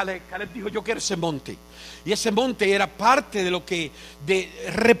quiso Caleb? Caleb dijo: yo quiero ese monte. Y ese monte era parte de lo que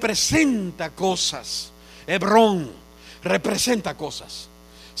representa cosas. Hebrón representa cosas.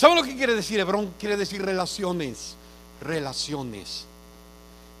 ¿Sabe lo que quiere decir Hebrón? Quiere decir relaciones. Relaciones.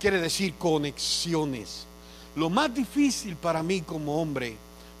 Quiere decir conexiones. Lo más difícil para mí como hombre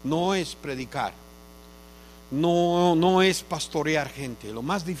no es predicar, no es pastorear gente. Lo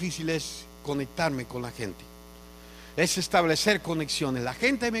más difícil es conectarme con la gente, es establecer conexiones. La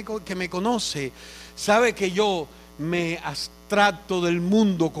gente que me conoce sabe que yo me abstracto del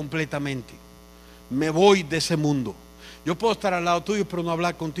mundo completamente. Me voy de ese mundo. Yo puedo estar al lado tuyo, pero no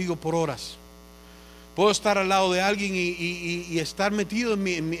hablar contigo por horas. Puedo estar al lado de alguien y estar metido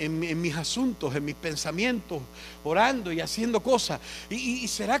en mis asuntos, en mis pensamientos, orando y haciendo cosas. ¿Y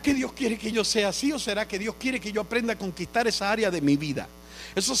será que Dios quiere que yo sea así? ¿O será que Dios quiere que yo aprenda a conquistar esa área de mi vida?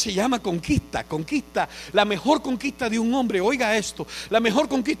 Eso se llama conquista. Conquista, la mejor conquista de un hombre. Oiga esto: la mejor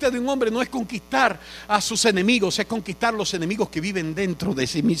conquista de un hombre no es conquistar a sus enemigos, es conquistar los enemigos que viven dentro de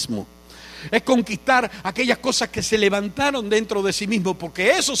sí mismo. Es conquistar aquellas cosas que se levantaron dentro de sí mismo,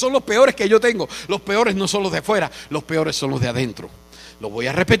 porque esos son los peores que yo tengo. Los peores no son los de afuera, los peores son los de adentro. Lo voy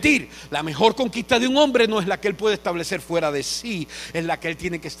a repetir: la mejor conquista de un hombre no es la que él puede establecer fuera de sí, es la que él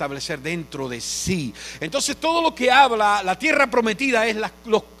tiene que establecer dentro de sí. Entonces todo lo que habla la tierra prometida es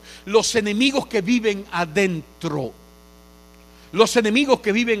los enemigos que viven adentro. Los enemigos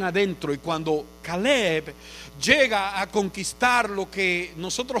que viven adentro. Y cuando Caleb llega a conquistar lo que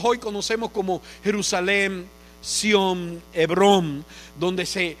nosotros hoy conocemos como Jerusalén, Sión, Hebrón,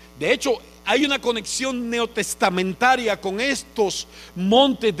 donde de hecho hay una conexión neotestamentaria con estos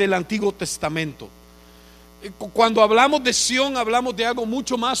montes del Antiguo Testamento. Cuando hablamos de Sión, hablamos de algo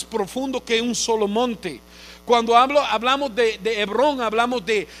mucho más profundo que un solo monte. Cuando hablamos de Hebrón, hablamos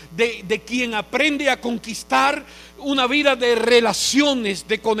de quien aprende a conquistar una vida de relaciones,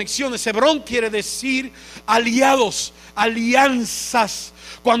 de conexiones. Hebrón quiere decir aliados, alianzas.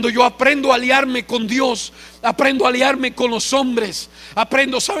 Cuando yo aprendo a aliarme con Dios, aprendo a aliarme con los hombres,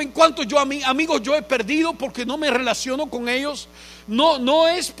 ¿saben cuántos amigos yo he perdido porque no me relaciono con ellos? no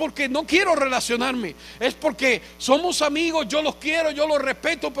es porque no quiero relacionarme, es porque somos amigos, yo los quiero, yo los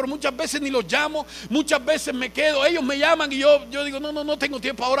respeto, pero muchas veces ni los llamo, muchas veces me quedo, ellos me llaman y yo digo, no tengo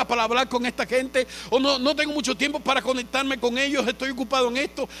tiempo ahora para hablar con esta gente, o no tengo mucho tiempo para conectarme con ellos, estoy ocupado en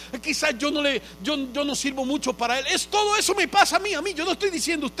esto, quizás yo no sirvo mucho para él. Todo eso me pasa a mí, yo no estoy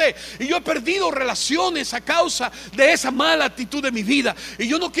diciendo a usted, y yo he perdido relaciones a causa de esa mala actitud de mi vida, y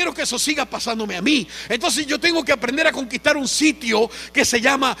yo no quiero que eso siga pasándome a mí. Entonces yo tengo que aprender a conquistar un sitio que se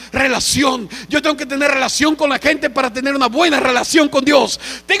llama relación. Yo tengo que tener relación con la gente para tener una buena relación con Dios.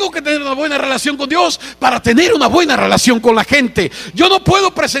 Tengo que tener una buena relación con Dios para tener una buena relación con la gente. Yo no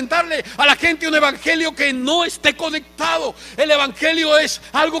puedo presentarle a la gente un evangelio que no esté conectado. El evangelio es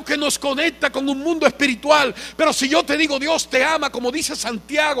algo que nos conecta con un mundo espiritual. Pero si yo te digo Dios te ama, como dice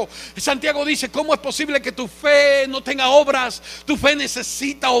Santiago dice, ¿cómo es posible que tu fe no tenga obras? Tu fe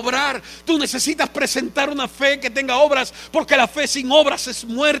necesita obrar. Tú necesitas presentar una fe que tenga obras, porque la fe sin obras es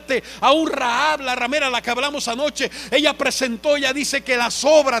muerte. Aún Rahab, la ramera, la que hablamos anoche, ella dice que las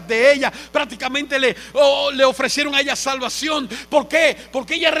obras de ella prácticamente le ofrecieron a ella salvación. ¿Por qué?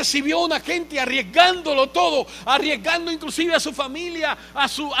 Porque ella recibió a una gente arriesgándolo todo, arriesgando inclusive a su familia, a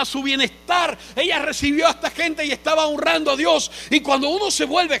su bienestar. Ella recibió a esta gente y estaba honrando a Dios. Y cuando uno se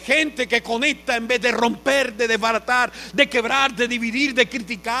vuelve gente que conecta en vez de romper, de desbaratar, de quebrar, de dividir, de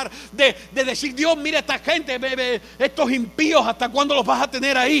criticar, de decir, Dios, mira esta gente, estos impíos, ¿hasta cuándo los vas a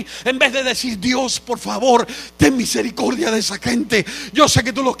tener ahí? En vez de decir, Dios, por favor, ten misericordia de esa gente. Yo sé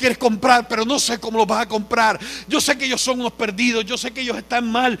que tú los quieres comprar, pero no sé cómo los vas a comprar. Yo sé que ellos son unos perdidos, yo sé que ellos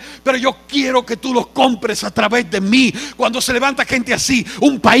están mal, pero yo quiero que tú los compres a través de mí. Cuando se levanta gente así,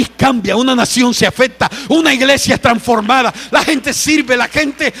 un país cambia, una nación se afecta, una iglesia es transformada, la gente sirve, la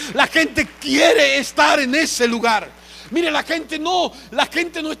gente quiere estar en ese lugar. Mire, la gente no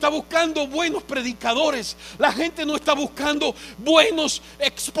está buscando buenos predicadores. La gente no está buscando buenos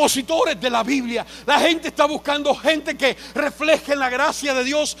expositores de la Biblia. La gente está buscando gente que refleje la gracia de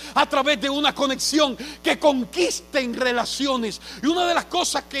Dios a través de una conexión, que conquisten relaciones. Y una de las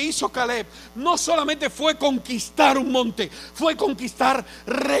cosas que hizo Caleb no solamente fue conquistar un monte, fue conquistar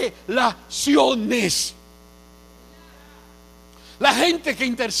relaciones. La gente que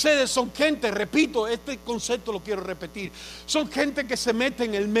intercede son gente, repito, este concepto lo quiero repetir, son gente que se mete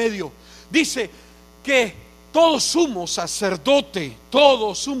en el medio. Dice que todo sumo sacerdote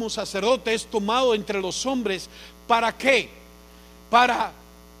es tomado entre los hombres. ¿Para qué? Para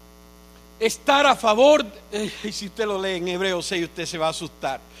estar a favor, y si usted lo lee en Hebreos 6 usted se va a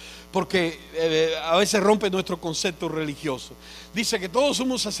asustar, porque a veces rompe nuestro concepto religioso. Dice que todo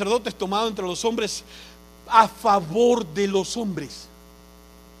sumo sacerdote es tomado entre los hombres a favor de los hombres.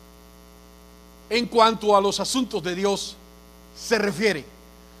 En cuanto a los asuntos de Dios se refiere.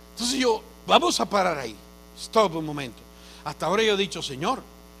 Entonces vamos a parar ahí. Stop un momento. Hasta ahora yo he dicho, Señor,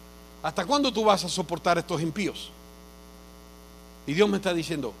 ¿hasta cuándo tú vas a soportar a estos impíos? Y Dios me está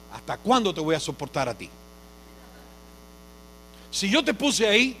diciendo, ¿hasta cuándo te voy a soportar a ti? Si yo te puse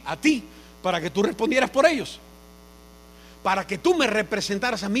ahí a ti para que tú respondieras por ellos, para que tú me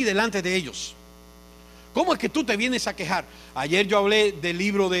representaras a mí delante de ellos, ¿cómo es que tú te vienes a quejar? Ayer yo hablé del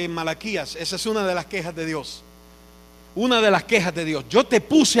libro de Malaquías. Esa es una de las quejas de Dios. Una de las quejas de Dios. Yo te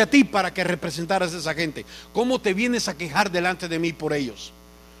puse a ti para que representaras a esa gente. ¿Cómo te vienes a quejar delante de mí por ellos?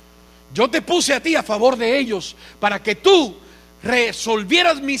 Yo te puse a ti a favor de ellos para que tú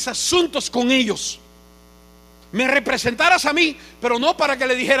resolvieras mis asuntos con ellos. Me representaras a mí, pero no para que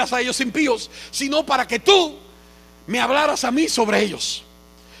le dijeras a ellos impíos, sino para que tú me hablaras a mí sobre ellos.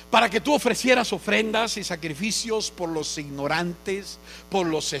 Para que tú ofrecieras ofrendas y sacrificios por los ignorantes, por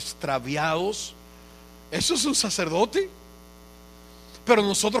los extraviados. Eso es un sacerdote. Pero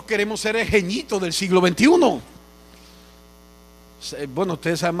nosotros queremos ser el Jeñito del siglo XXI. Bueno,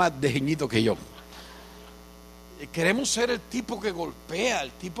 ustedes saben más de Jeñito que yo. Queremos ser el tipo que golpea,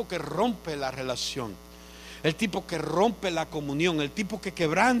 el tipo que rompe la relación, el tipo que rompe la comunión, el tipo que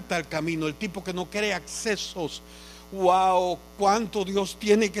quebranta el camino, el tipo que no crea accesos. Wow, cuánto Dios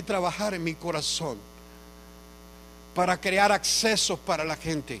tiene que trabajar en mi corazón para crear accesos para la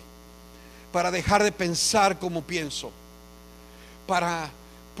gente, para dejar de pensar como pienso, para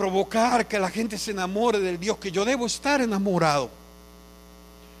provocar que la gente se enamore del Dios que yo debo estar enamorado,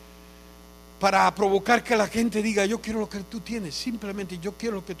 para provocar que la gente diga, yo quiero lo que tú tienes, simplemente yo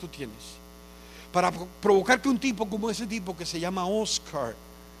quiero lo que tú tienes, para provocar que un tipo como ese tipo que se llama Oscar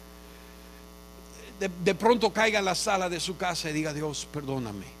de pronto caiga en la sala de su casa y diga, Dios,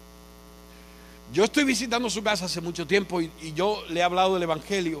 perdóname. Yo estoy visitando su casa hace mucho tiempo y yo le he hablado del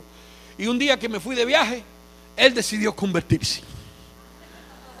evangelio, y un día que me fui de viaje, él decidió convertirse.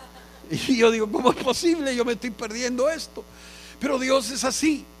 Y yo digo, ¿cómo es posible? Yo me estoy perdiendo esto. Pero Dios es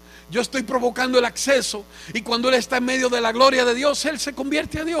así. Yo estoy provocando el acceso, y cuando Él está en medio de la gloria de Dios, Él se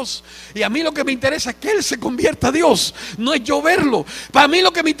convierte a Dios. Y a mí lo que me interesa es que Él se convierta a Dios, no es yo verlo. Para mí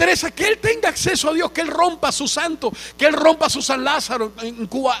lo que me interesa es que Él tenga acceso a Dios, que Él rompa su santo, que Él rompa su San Lázaro. En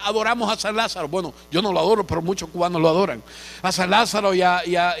Cuba adoramos a San Lázaro. Bueno, yo no lo adoro, pero muchos cubanos lo adoran. A San Lázaro y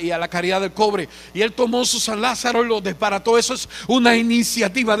a la Caridad del Cobre. Y Él tomó su San Lázaro y lo desbarató. Eso es una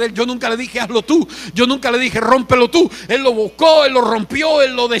iniciativa de Él. Yo nunca le dije hazlo tú, yo nunca le dije rómpelo tú. Él lo buscó, Él lo rompió,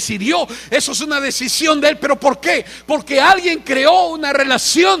 Él lo decidió. Eso es una decisión de Él. ¿Pero por qué? Porque alguien creó una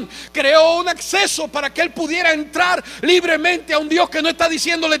relación, creó un acceso para que Él pudiera entrar libremente a un Dios que no está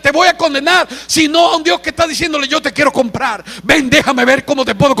diciéndole te voy a condenar, sino a un Dios que está diciéndole yo te quiero comprar. Ven, déjame ver cómo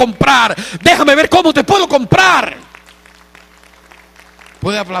te puedo comprar. Déjame ver cómo te puedo comprar.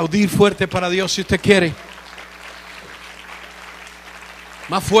 Puede aplaudir fuerte para Dios si usted quiere.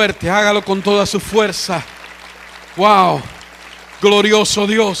 Más fuerte, hágalo con toda su fuerza. Wow. Glorioso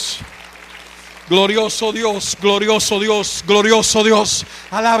Dios, glorioso Dios, glorioso Dios, glorioso Dios.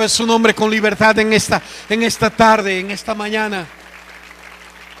 Alabe su nombre con libertad en esta tarde, en esta mañana.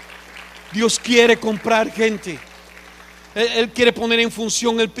 Dios quiere comprar gente. Él quiere poner en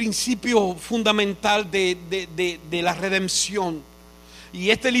función el principio fundamental de la redención.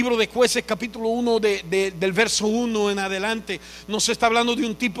 Y este libro de Jueces, capítulo 1, del verso 1 en adelante, nos está hablando de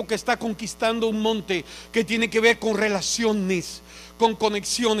un tipo que está conquistando un monte que tiene que ver con relaciones, con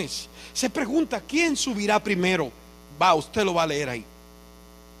conexiones. Se pregunta, ¿quién subirá primero? Usted lo va a leer ahí.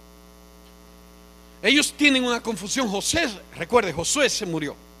 Ellos tienen una confusión. Recuerde, Josué se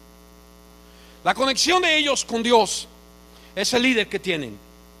murió. La conexión de ellos con Dios es el líder que tienen.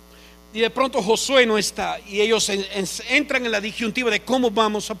 Y de pronto Josué no está, y ellos entran en la disyuntiva de cómo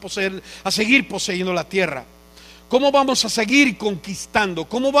vamos a seguir poseyendo la tierra, cómo vamos a seguir conquistando,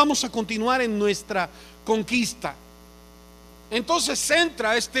 cómo vamos a continuar en nuestra conquista. Entonces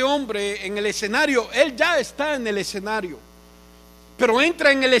entra este hombre en el escenario. Él ya está en el escenario, pero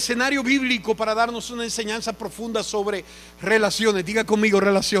entra en el escenario bíblico para darnos una enseñanza profunda sobre relaciones. Diga conmigo,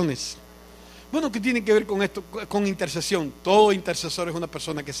 relaciones. Bueno, ¿qué tiene que ver con esto? Con intercesión. Todo intercesor es una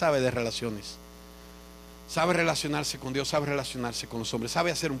persona que sabe de relaciones. Sabe relacionarse con Dios, sabe relacionarse con los hombres,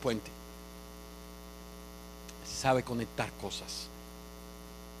 sabe hacer un puente, sabe conectar cosas.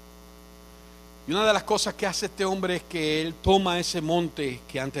 Y una de las cosas que hace este hombre es que él toma ese monte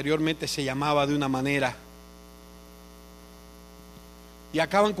que anteriormente se llamaba de una manera, y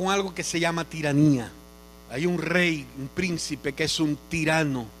acaban con algo que se llama tiranía. Hay un rey, un príncipe que es un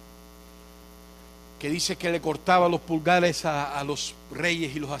tirano, que dice que le cortaba los pulgares a los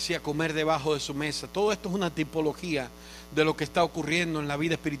reyes y los hacía comer debajo de su mesa. Todo esto es una tipología de lo que está ocurriendo en la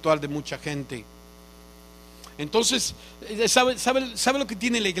vida espiritual de mucha gente. Entonces, ¿sabe lo que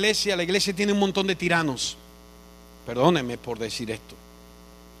tiene la iglesia? La iglesia tiene un montón de tiranos. Perdónenme por decir esto.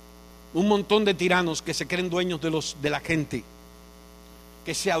 Un montón de tiranos que se creen dueños de la gente,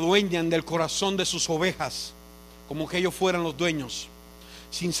 que se adueñan del corazón de sus ovejas, como que ellos fueran los dueños,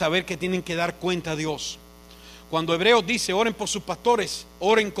 sin saber que tienen que dar cuenta a Dios. Cuando Hebreos dice oren por sus pastores,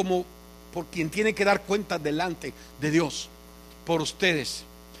 oren como por quien tiene que dar cuenta delante de Dios por ustedes.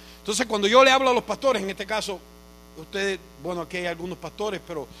 Entonces, cuando yo le hablo a los pastores, en este caso ustedes, bueno, aquí hay algunos pastores,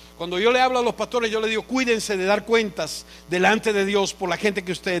 pero cuando yo le hablo a los pastores, yo les digo cuídense de dar cuentas delante de Dios por la gente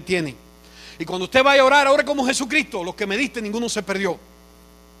que ustedes tienen. Y cuando usted vaya a orar, ore como Jesucristo: los que me diste ninguno se perdió.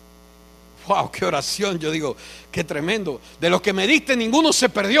 Wow, qué oración. Yo digo, qué tremendo. De los que me diste ninguno se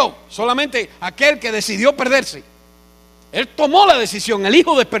perdió, solamente aquel que decidió perderse. Él tomó la decisión, el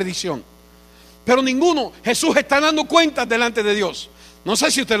hijo de perdición. Pero ninguno. Jesús está dando cuentas delante de Dios. No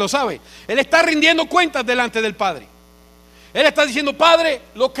sé si usted lo sabe. Él está rindiendo cuentas delante del Padre. Él está diciendo: Padre,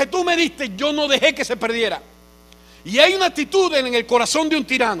 lo que tú me diste yo no dejé que se perdiera. Y hay una actitud en el corazón de un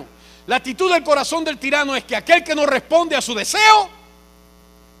tirano. La actitud del corazón del tirano es que aquel que no responde a su deseo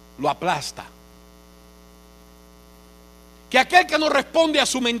lo aplasta. Que aquel que no responde a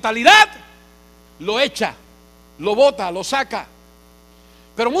su mentalidad lo echa, lo bota, lo saca.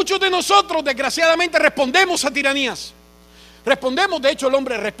 Pero muchos de nosotros desgraciadamente respondemos a tiranías. Respondemos, de hecho el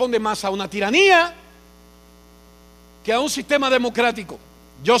hombre responde más a una tiranía que a un sistema democrático.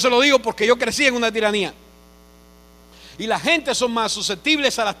 Yo se lo digo porque yo crecí en una tiranía. Y la gente son más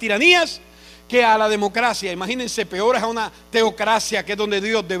susceptibles a las tiranías que a la democracia. Imagínense, peor es a una teocracia, que es donde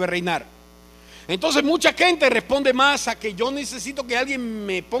Dios debe reinar. Entonces mucha gente responde más a que yo necesito que alguien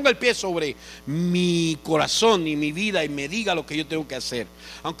me ponga el pie sobre mi corazón y mi vida y me diga lo que yo tengo que hacer,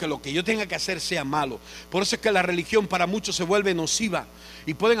 aunque lo que yo tenga que hacer sea malo. Por eso es que la religión para muchos se vuelve nociva,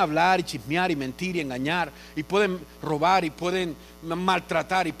 y pueden hablar y chismear y mentir y engañar, y pueden robar y pueden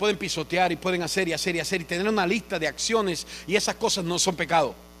maltratar y pueden pisotear y pueden hacer y hacer y hacer y tener una lista de acciones, y esas cosas no son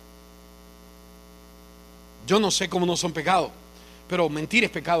pecado. Yo no sé cómo no son pecado, pero mentir es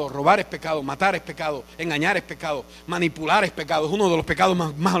pecado, robar es pecado, matar es pecado, engañar es pecado, manipular es pecado. Es uno de los pecados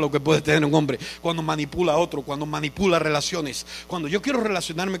más malos que puede tener un hombre, cuando manipula a otro, cuando manipula relaciones. Cuando yo quiero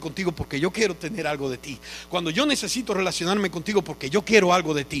relacionarme contigo porque yo quiero tener algo de ti, cuando yo necesito relacionarme contigo porque yo quiero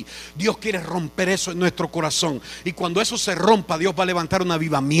algo de ti, Dios quiere romper eso en nuestro corazón. Y cuando eso se rompa, Dios va a levantar un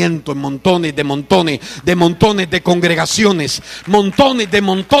avivamiento en montones de congregaciones, montones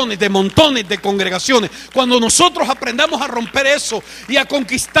de congregaciones. Cuando nosotros aprendamos a romper eso y a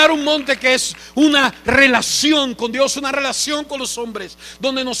conquistar un monte que es una relación con Dios, una relación con los hombres,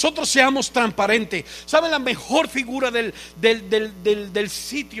 donde nosotros seamos transparentes. ¿Saben la mejor figura del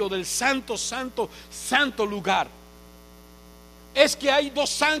sitio, del santo lugar? Es que hay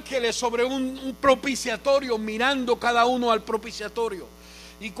dos ángeles sobre un propiciatorio, mirando cada uno al propiciatorio.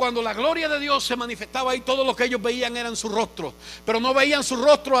 Y cuando la gloria de Dios se manifestaba ahí, todo lo que ellos veían eran su rostro. Pero no veían su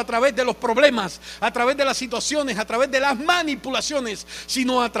rostro a través de los problemas, a través de las situaciones, a través de las manipulaciones,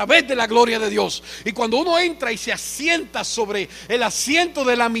 sino a través de la gloria de Dios. Y cuando uno entra y se asienta sobre el asiento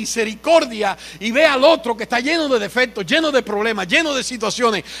de la misericordia y ve al otro que está lleno de defectos, lleno de problemas, lleno de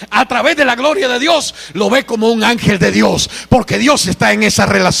situaciones, a través de la gloria de Dios, lo ve como un ángel de Dios, porque Dios está en esa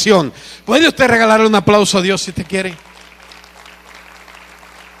relación. ¿Puede usted regalarle un aplauso a Dios si usted quiere?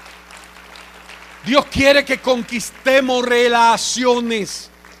 Dios quiere que conquistemos relaciones.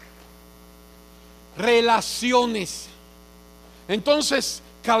 Entonces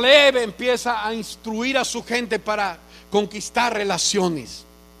Caleb empieza a instruir a su gente para conquistar relaciones,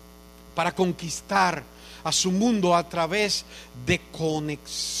 para conquistar a su mundo a través de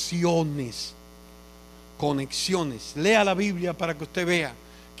conexiones. Lea la Biblia para que usted vea.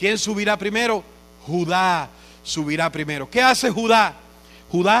 ¿Quién subirá primero? Judá subirá primero. ¿Qué hace Judá?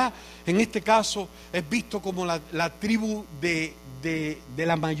 Judá, en este caso, es visto como la tribu de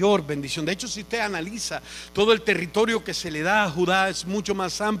la mayor bendición. De hecho, si usted analiza todo el territorio que se le da a Judá, es mucho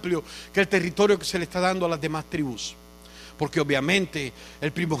más amplio que el territorio que se le está dando a las demás tribus. Porque obviamente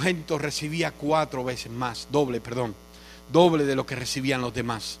el primogénito recibía 4 veces más, doble de lo que recibían los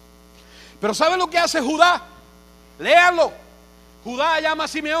demás. Pero ¿sabe lo que hace Judá? Léanlo. Judá llama a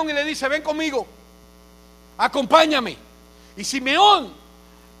Simeón y le dice: ven conmigo, acompáñame. Y Simeón,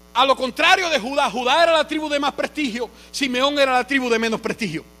 a lo contrario de Judá, Judá era la tribu de más prestigio, Simeón era la tribu de menos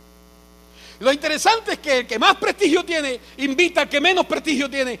prestigio. Lo interesante es que el que más prestigio tiene invita al que menos prestigio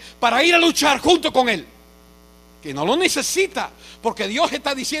tiene para ir a luchar junto con él, que no lo necesita, porque Dios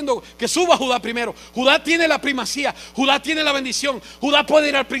está diciendo que suba Judá primero. Judá tiene la primacía, Judá tiene la bendición, Judá puede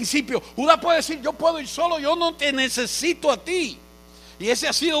ir al principio, Judá puede decir: yo puedo ir solo, yo no te necesito a ti. Y ese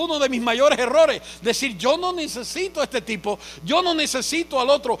ha sido uno de mis mayores errores, decir: yo no necesito a este tipo, yo no necesito al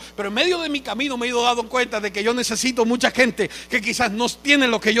otro. Pero en medio de mi camino me he ido dando cuenta de que yo necesito mucha gente que quizás no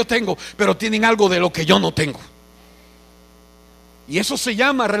tienen lo que yo tengo, pero tienen algo de lo que yo no tengo. Y eso se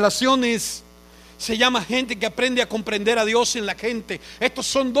llama relaciones, se llama gente que aprende a comprender a Dios en la gente. Estos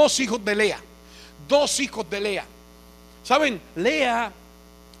son 2 hijos de Lea, 2 hijos de Lea. ¿Saben? Lea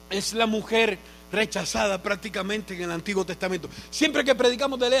es la mujer rechazada prácticamente en el Antiguo Testamento. Siempre que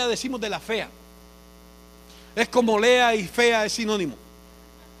predicamos de Lea decimos de la fea. Es como Lea y fea es sinónimo.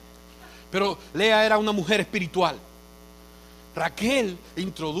 Pero Lea era una mujer espiritual. Raquel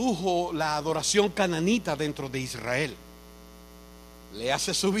introdujo la adoración cananita dentro de Israel.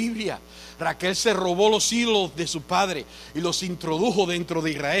 Léase su Biblia. Raquel se robó los hilos de su padre y los introdujo dentro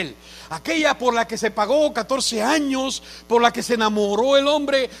de Israel. Aquella por la que se pagó 14 años, por la que se enamoró el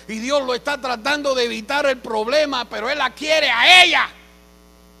hombre, y Dios lo está tratando de evitar el problema, pero él la quiere a ella.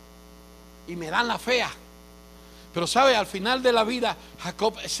 Y me dan la fea. Pero sabe, al final de la vida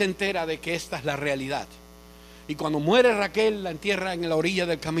Jacob se entera de que esta es la realidad. Y cuando muere Raquel, la entierra en la orilla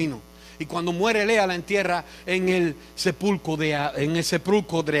del camino. Y cuando muere Lea, la entierra en el sepulcro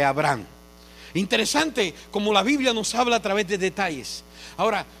de Abraham. Interesante como la Biblia nos habla a través de detalles.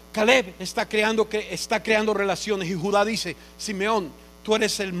 Ahora, Caleb está creando relaciones, y Judá dice: Simeón, tú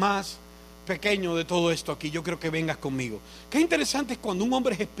eres el más pequeño de todo esto aquí, yo creo que vengas conmigo. Qué interesante es cuando un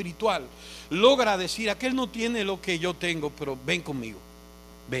hombre es espiritual logra decir: aquel no tiene lo que yo tengo, pero ven conmigo,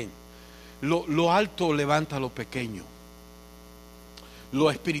 ven. Lo alto levanta lo pequeño,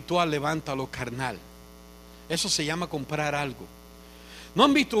 lo espiritual levanta lo carnal. Eso se llama comprar algo. ¿No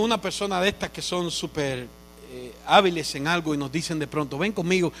han visto una persona de estas que son súper hábiles en algo y nos dicen de pronto, ven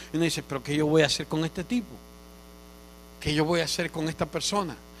conmigo? Y uno dice, pero ¿qué yo voy a hacer con este tipo? ¿Qué yo voy a hacer con esta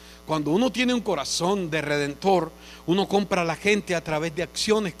persona? Cuando uno tiene un corazón de redentor, uno compra a la gente a través de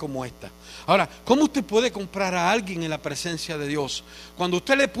acciones como esta. Ahora, ¿cómo usted puede comprar a alguien en la presencia de Dios? Cuando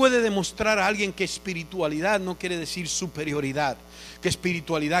usted le puede demostrar a alguien que espiritualidad no quiere decir superioridad, que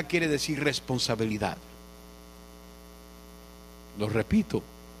espiritualidad quiere decir responsabilidad. Lo repito.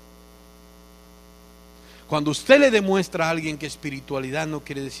 Cuando usted le demuestra a alguien que espiritualidad no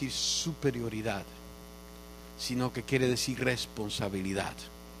quiere decir superioridad, sino que quiere decir responsabilidad.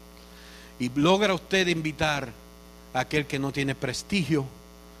 Y logra usted invitar a aquel que no tiene prestigio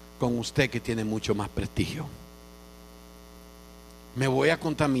con usted que tiene mucho más prestigio. Me voy a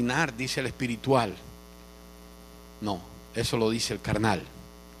contaminar, dice el espiritual. No, eso lo dice el carnal.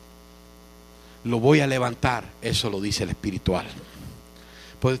 Lo voy a levantar, eso lo dice el espiritual.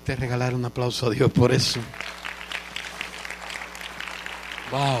 ¿Puede usted regalar un aplauso a Dios por eso?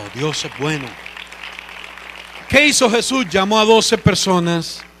 Wow, Dios es bueno. ¿Qué hizo Jesús? Llamó a 12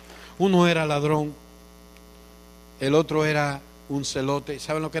 personas. Uno era ladrón, el otro era un celote.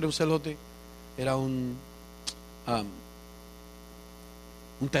 ¿Saben lo que era un celote? Era un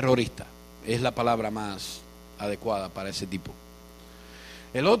terrorista. Es la palabra más adecuada para ese tipo.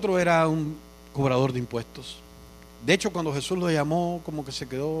 El otro era un cobrador de impuestos. De hecho, cuando Jesús lo llamó, como que se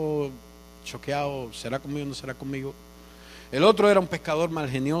quedó choqueado. ¿Será conmigo o no será conmigo? El otro era un pescador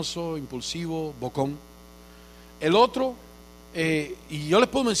malgenioso, impulsivo, bocón. El otro, y yo les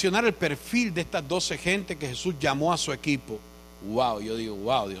puedo mencionar el perfil de estas 12 gente que Jesús llamó a su equipo. Wow, yo digo,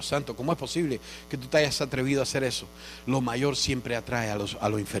 wow, Dios santo, ¿cómo es posible que tú te hayas atrevido a hacer eso? Lo mayor siempre atrae a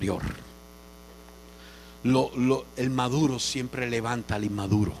lo inferior. El maduro siempre levanta al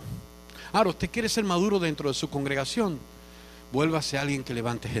inmaduro. Ahora, usted quiere ser maduro dentro de su congregación, vuélvase a alguien que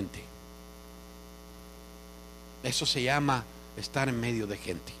levante gente. Eso se llama estar en medio de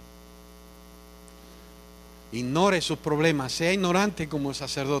gente. Ignore sus problemas, sea ignorante como el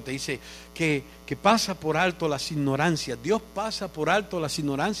sacerdote. Dice que pasa por alto las ignorancias. Dios pasa por alto las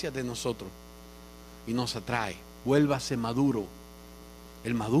ignorancias de nosotros y nos atrae. Vuélvase maduro.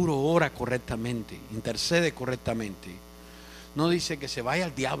 El maduro ora correctamente, intercede correctamente. No dice que se vaya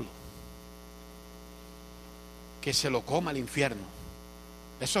al diablo, que se lo coma al infierno.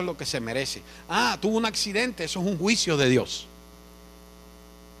 Eso es lo que se merece. Tuvo un accidente, eso es un juicio de Dios.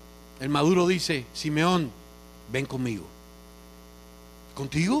 El maduro dice, Simeón, ven conmigo.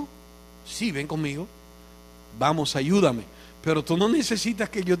 ¿Contigo? Sí, ven conmigo. Vamos, ayúdame. Pero tú no necesitas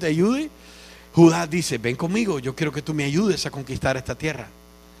que yo te ayude. Judá dice, ven conmigo, yo quiero que tú me ayudes a conquistar esta tierra.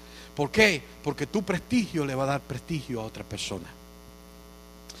 ¿Por qué? Porque tu prestigio le va a dar prestigio a otra persona.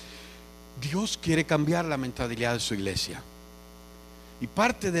 Dios quiere cambiar la mentalidad de su iglesia. Y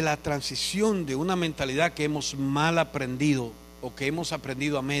parte de la transición de una mentalidad que hemos mal aprendido o que hemos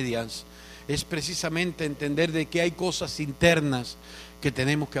aprendido a medias es precisamente entender de que hay cosas internas que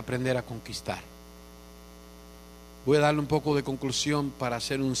tenemos que aprender a conquistar. Voy a darle un poco de conclusión para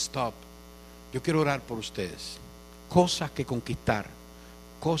hacer un stop. Yo quiero orar por ustedes. Cosas que conquistar,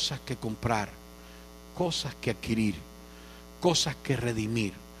 cosas que comprar, cosas que adquirir, cosas que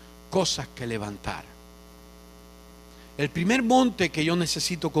redimir, cosas que levantar. El primer monte que yo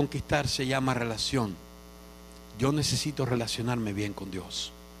necesito conquistar se llama relación. Yo necesito relacionarme bien con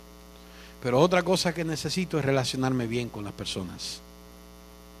Dios. Pero otra cosa que necesito es relacionarme bien con las personas.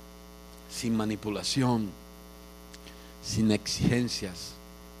 Sin manipulación, sin exigencias,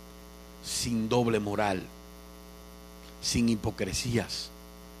 sin doble moral, sin hipocresías,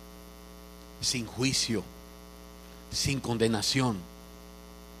 sin juicio, sin condenación.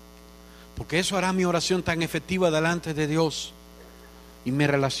 Porque eso hará mi oración tan efectiva delante de Dios y mi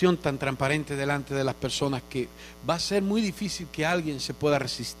relación tan transparente delante de las personas que va a ser muy difícil que alguien se pueda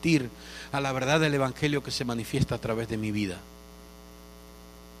resistir a la verdad del Evangelio que se manifiesta a través de mi vida.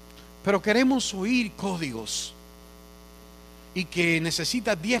 Pero queremos oír códigos y que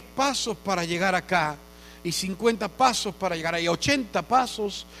necesitas 10 pasos para llegar acá y 50 pasos para llegar ahí, 80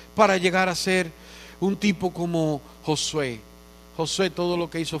 pasos para llegar a ser un tipo como Josué. Josué todo lo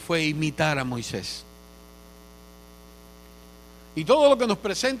que hizo fue imitar a Moisés. Y todo lo que nos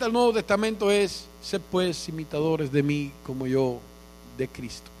presenta el Nuevo Testamento es: sed pues imitadores de mí como yo de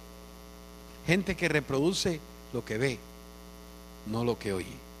Cristo. Gente que reproduce lo que ve, no lo que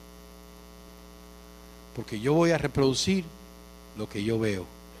oye. Porque yo voy a reproducir lo que yo veo,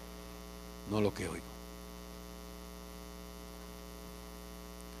 no lo que oigo.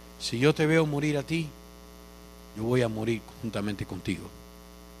 Si yo te veo morir a ti, yo voy a morir juntamente contigo.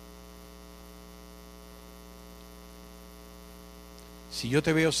 Si yo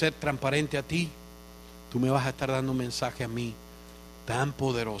te veo ser transparente a ti, tú me vas a estar dando un mensaje a mí tan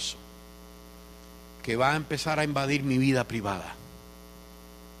poderoso que va a empezar a invadir mi vida privada.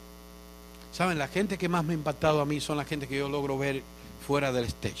 ¿Saben? La gente que más me ha impactado a mí son la gente que yo logro ver fuera del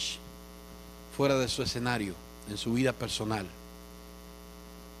stage, fuera de su escenario, en su vida personal.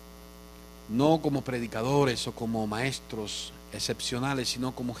 No como predicadores o como maestros excepcionales,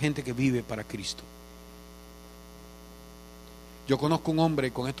 sino como gente que vive para Cristo. Yo conozco un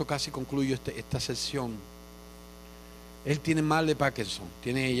hombre, con esto casi concluyo esta sesión. Él tiene mal de Parkinson,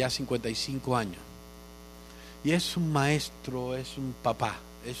 tiene ya 55 años. Y es un maestro, es un papá,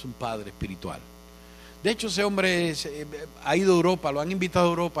 es un padre espiritual. De hecho, ese hombre ha ido a Europa, lo han invitado a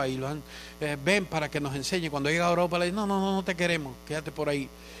Europa y lo han ven para que nos enseñe. Cuando llega a Europa le dicen, no te queremos, quédate por ahí.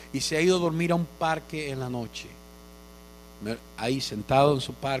 Y se ha ido a dormir a un parque en la noche. Ahí sentado en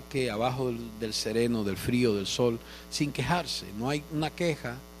su parque, abajo del sereno, del frío, del sol, sin quejarse. No hay una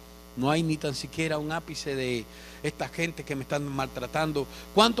queja, no hay ni tan siquiera un ápice de esta gente que me están maltratando.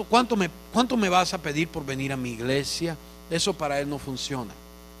 ¿Cuánto me vas a pedir por venir a mi iglesia? Eso para él no funciona.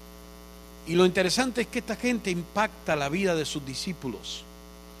 Y lo interesante es que esta gente impacta la vida de sus discípulos,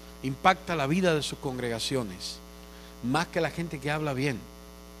 impacta la vida de sus congregaciones, más que la gente que habla bien,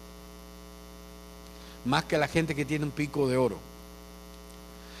 más que la gente que tiene un pico de oro.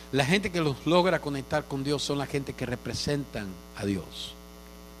 La gente que los logra conectar con Dios son la gente que representan a Dios,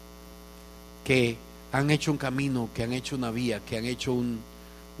 que han hecho un camino, que han hecho una vía, que han hecho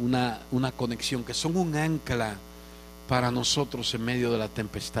una conexión, que son un ancla para nosotros en medio de la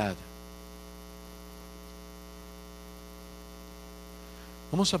tempestad.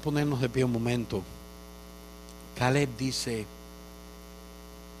 Vamos a ponernos de pie un momento. Caleb dice,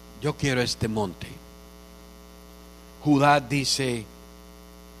 yo quiero este monte. Judá dice,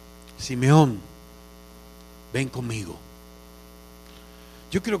 Simeón, ven conmigo.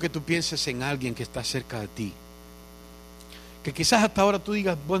 Yo quiero que tú pienses en alguien que está cerca de ti, que quizás hasta ahora tú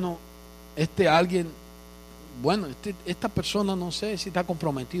digas, bueno, esta persona no sé si está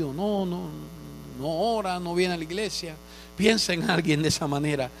comprometido, no ora, no viene a la iglesia. Piensa en alguien de esa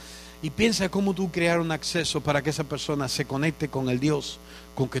manera y piensa cómo tú crear un acceso para que esa persona se conecte con el Dios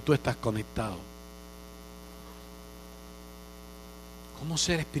con que tú estás conectado. ¿Cómo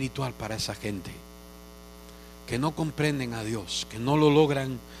ser espiritual para esa gente que no comprenden a Dios, que no lo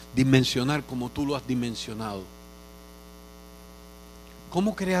logran dimensionar como tú lo has dimensionado?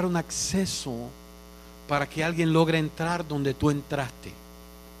 ¿Cómo crear un acceso para que alguien logre entrar donde tú entraste?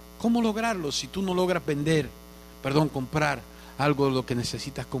 ¿Cómo lograrlo si tú no logras comprar algo de lo que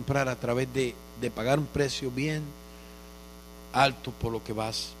necesitas comprar a través de pagar un precio bien alto por lo que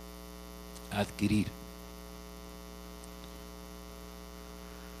vas a adquirir?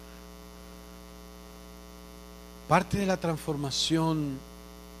 Parte de la transformación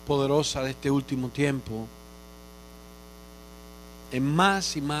poderosa de este último tiempo, en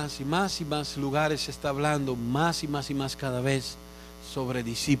más y más lugares se está hablando más y más cada vez sobre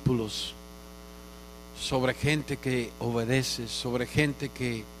discípulos, sobre gente que obedece, sobre gente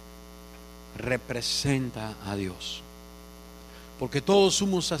que representa a Dios. Porque todo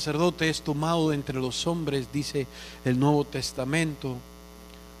sumo sacerdote es tomado de entre los hombres, dice el Nuevo Testamento,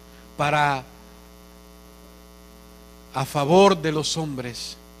 a favor de los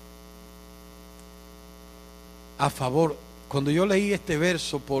hombres, a favor. Cuando yo leí este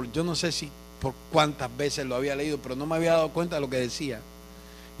verso, yo no sé si por cuántas veces lo había leído, pero no me había dado cuenta de lo que decía,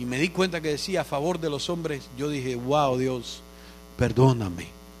 y me di cuenta que decía a favor de los hombres. Yo dije, wow, Dios, perdóname,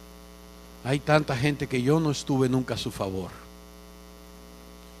 hay tanta gente que yo no estuve nunca a su favor,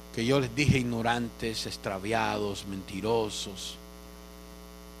 que yo les dije ignorantes, extraviados, mentirosos,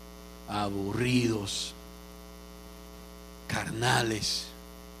 aburridos, carnales,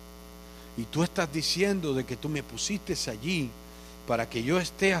 y tú estás diciendo de que tú me pusiste allí para que yo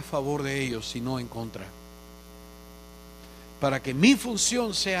esté a favor de ellos y no en contra, para que mi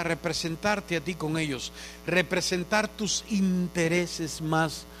función sea representarte a ti con ellos, representar tus intereses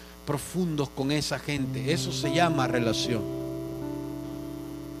más profundos con esa gente. Eso se llama relación.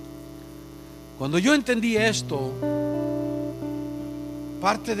 Cuando yo entendí esto,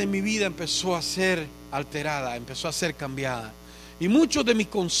 parte de mi vida empezó a ser alterada, empezó a ser cambiada. Y muchos de mis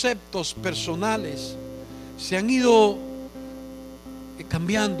conceptos personales se han ido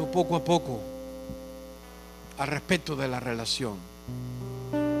cambiando poco a poco al respecto de la relación.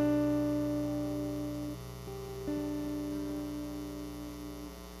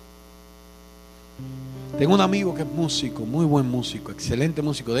 Tengo un amigo que es músico, muy buen músico, excelente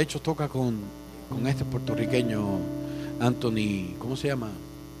músico. De hecho toca con este puertorriqueño Anthony, ¿cómo se llama?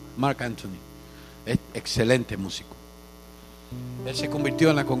 Marc Anthony. Es excelente músico. Él se convirtió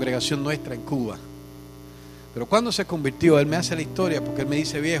en la congregación nuestra en Cuba. Pero cuando se convirtió, él me hace la historia, porque él me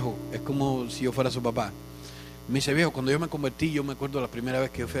dice, viejo, es como si yo fuera su papá. Me dice, viejo, cuando yo me convertí, yo me acuerdo la primera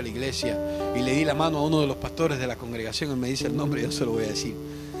vez que yo fui a la iglesia y le di la mano a uno de los pastores de la congregación. Él me dice el nombre, yo se lo voy a decir.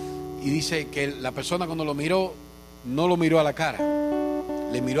 Y dice que la persona cuando lo miró, no lo miró a la cara,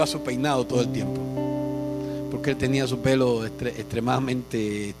 le miró a su peinado todo el tiempo, porque él tenía su pelo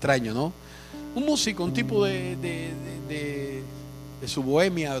extremadamente extraño, ¿no? Un músico, un tipo de su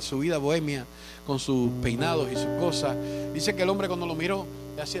bohemia, su vida bohemia, con sus peinados y sus cosas. Dice que el hombre cuando lo miró,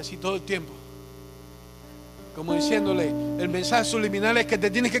 le hacía así todo el tiempo, como diciéndole, el mensaje subliminal es que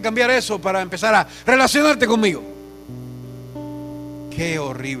te tienes que cambiar eso para empezar a relacionarte conmigo. Qué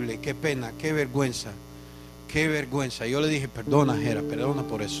horrible, qué pena, qué vergüenza, qué vergüenza. Yo le dije, perdona, Jera, perdona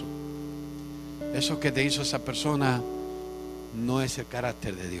por eso. Eso que te hizo esa persona no es el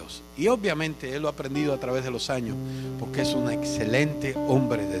carácter de Dios. Y obviamente él lo ha aprendido a través de los años, porque es un excelente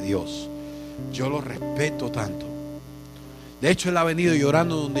hombre de Dios. Yo lo respeto tanto. De hecho, él ha venido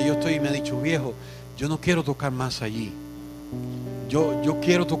llorando donde yo estoy y me ha dicho, viejo, yo no quiero tocar más allí. Yo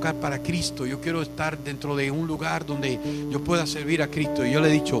quiero tocar para Cristo. Yo quiero estar dentro de un lugar donde yo pueda servir a Cristo. Y yo le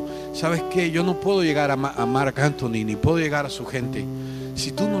he dicho, ¿sabes qué? Yo no puedo llegar a Marc Anthony, ni puedo llegar a su gente.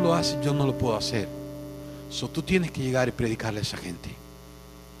 Si tú no lo haces, yo no lo puedo hacer. Tú tienes que llegar y predicarle a esa gente.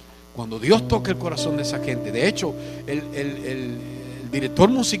 Cuando Dios toca el corazón de esa gente. De hecho, el director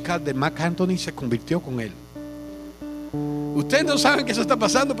musical de Marc Anthony se convirtió con él. Ustedes no saben que eso está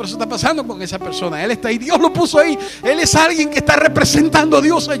pasando, pero eso está pasando con esa persona. Él está ahí, Dios lo puso ahí. Él es alguien que está representando a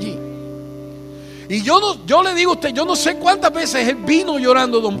Dios allí. Y yo le digo a usted, yo no sé cuántas veces él vino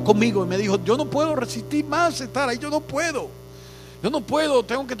llorando conmigo y me dijo, yo no puedo resistir más estar ahí, yo no puedo,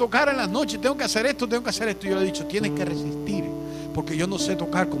 tengo que tocar en las noches, tengo que hacer esto. Y yo le he dicho, tienes que resistir, porque yo no sé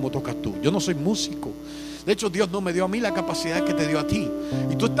tocar como tocas tú. Yo no soy músico. De hecho, Dios no me dio a mí la capacidad que te dio a ti.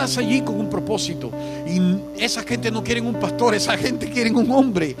 Y tú estás allí con un propósito. Y esa gente no quieren un pastor, esa gente quieren un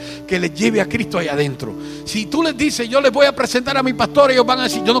hombre que les lleve a Cristo ahí adentro. Si tú les dices, yo les voy a presentar a mi pastor, ellos van a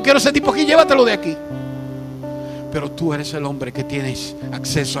decir, yo no quiero ese tipo aquí, llévatelo de aquí. Pero tú eres el hombre que tienes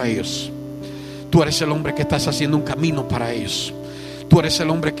acceso a ellos. Tú eres el hombre que estás haciendo un camino para ellos. Tú eres el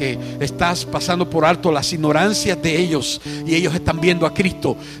hombre que estás pasando por alto las ignorancias de ellos, y ellos están viendo a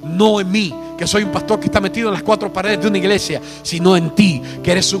Cristo, no en mí, que soy un pastor que está metido en las cuatro paredes de una iglesia, sino en ti,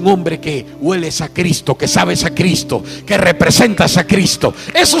 que eres un hombre que hueles a Cristo, que sabes a Cristo, que representas a Cristo.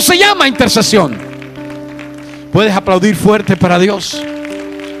 Eso se llama intercesión. ¿Puedes aplaudir fuerte para Dios?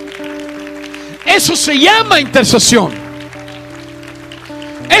 Eso se llama intercesión.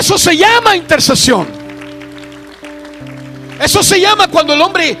 Eso se llama intercesión. Eso se llama cuando el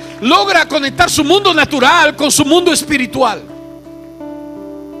hombre logra conectar su mundo natural con su mundo espiritual.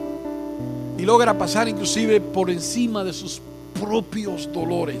 Y logra pasar inclusive por encima de sus propios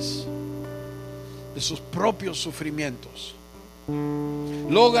dolores, de sus propios sufrimientos.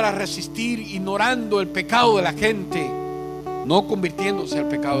 Logra resistir ignorando el pecado de la gente, no convirtiéndose al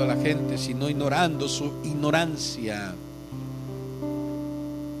pecado de la gente, sino ignorando su ignorancia.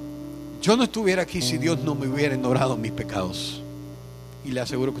 Yo no estuviera aquí si Dios no me hubiera ignorado mis pecados. Y le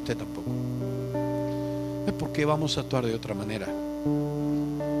aseguro que usted tampoco. ¿Es por qué vamos a actuar de otra manera?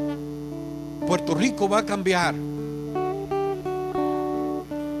 Puerto Rico va a cambiar.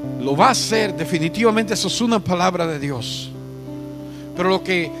 Lo va a hacer definitivamente. Eso es una palabra de Dios. Pero lo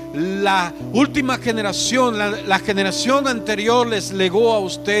que la última generación, la generación anterior les legó a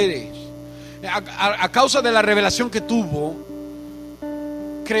ustedes, a causa de la revelación que tuvo,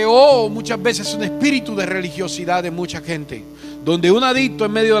 creó muchas veces un espíritu de religiosidad de mucha gente, donde un adicto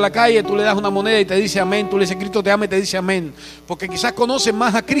en medio de la calle, tú le das una moneda y te dice amén, tú le dices Cristo te ama y te dice amén, porque quizás conocen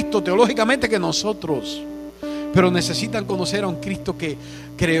más a Cristo teológicamente que nosotros, pero necesitan conocer a un Cristo que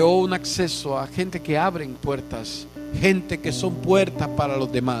creó un acceso a gente que abren puertas, gente que son puertas para los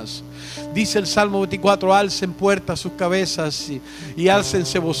demás. Dice el Salmo 24, alcen puertas sus cabezas y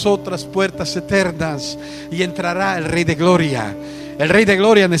álcense vosotras puertas eternas, y entrará el Rey de Gloria. El Rey de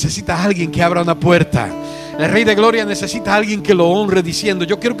Gloria necesita a alguien que abra una puerta. El Rey de Gloria necesita a alguien que lo honre diciendo,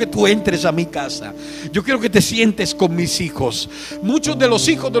 yo quiero que tú entres a mi casa, yo quiero que te sientes con mis hijos. Muchos de los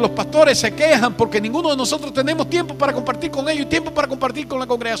hijos de los pastores se quejan porque ninguno de nosotros tenemos tiempo para compartir con ellos y tiempo para compartir con la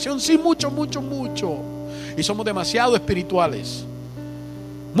congregación. Sí, mucho. Y somos demasiado espirituales.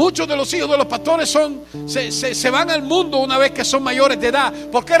 Muchos de los hijos de los pastores se van al mundo una vez que son mayores de edad.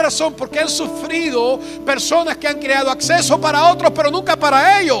 ¿Por qué razón? Porque han sufrido personas que han creado acceso para otros, pero nunca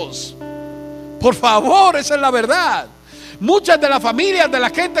para ellos. Por favor, esa es la verdad. muchas de las familias de la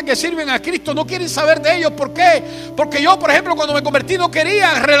gente que sirven a Cristo no quieren saber de ellos. ¿Por qué? Porque yo, por ejemplo, cuando me convertí no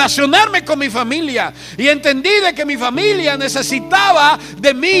quería relacionarme con mi familia, y entendí de que mi familia necesitaba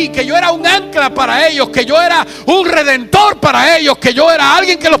de mí, que yo era un ancla para ellos, que yo era un redentor para ellos, que yo era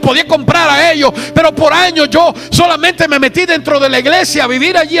alguien que los podía comprar a ellos. Pero por años yo solamente me metí dentro de la iglesia, a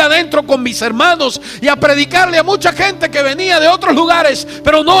vivir allí adentro con mis hermanos y a predicarle a mucha gente que venía de otros lugares,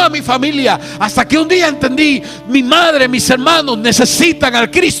 pero no a mi familia. Hasta que un día entendí, mi madre, mis hermanos necesitan al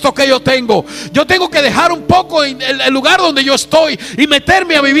Cristo que yo tengo. Yo tengo que dejar un poco el lugar donde yo estoy y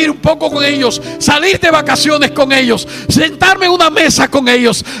meterme a vivir un poco con ellos, salir de vacaciones con ellos, sentarme en una mesa con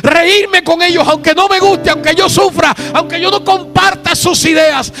ellos, reírme con ellos, aunque no me guste, aunque yo sufra, aunque yo no comparta sus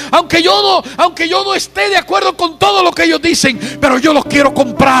ideas, aunque yo no esté de acuerdo con todo lo que ellos dicen, pero yo los quiero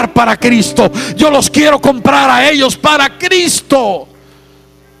comprar para Cristo. Yo los quiero comprar a ellos para Cristo.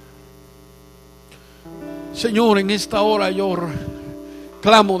 Señor, en esta hora yo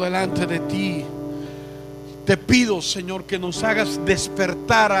clamo delante de ti. Te pido, Señor, que nos hagas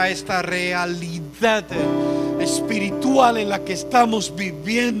despertar a esta realidad espiritual en la que estamos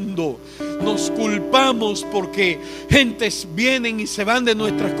viviendo. Nos culpamos porque gentes vienen y se van de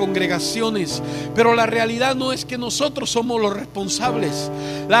nuestras congregaciones, pero la realidad no es que nosotros somos los responsables.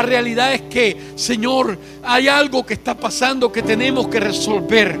 La realidad es que, Señor, hay algo que está pasando que tenemos que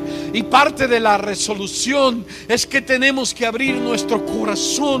resolver, y parte de la resolución es que tenemos que abrir nuestro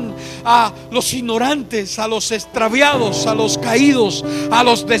corazón a los ignorantes, a los extraviados, a los caídos, a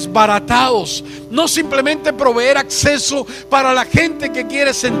los desbaratados. No simplemente proveer acceso para la gente que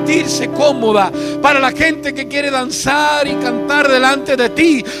quiere sentirse cómoda, para la gente que quiere danzar y cantar delante de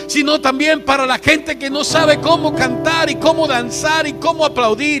ti, sino también para la gente que no sabe cómo cantar y cómo danzar y cómo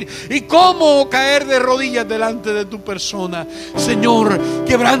aplaudir y cómo caer de rodillas delante de tu persona. Señor,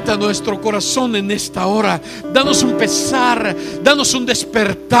 quebranta nuestro corazón en esta hora. Danos un pesar, danos un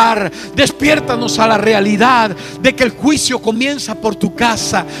despertar. Despiértanos a la realidad de que el juicio comienza por tu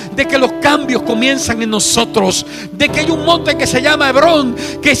casa, de que los cambios comienzan en nosotros, de que hay un monte que se llama Hebrón,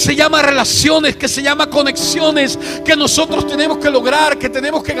 que se llama relaciones, que se llama conexiones, que nosotros tenemos que lograr, que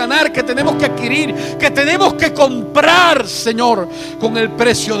tenemos que ganar, que tenemos que adquirir, que tenemos que comprar, Señor, con el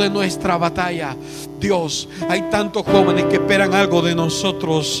precio de nuestra batalla. Dios, hay tantos jóvenes que esperan algo de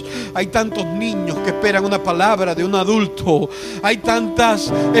nosotros. Hay tantos niños que esperan una palabra de un adulto. Hay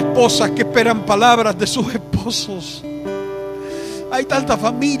tantas esposas que esperan palabras de sus esposos. Hay tanta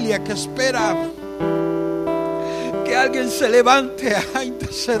familia que espera que alguien se levante a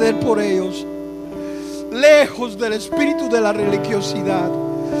interceder por ellos, lejos del espíritu de la religiosidad.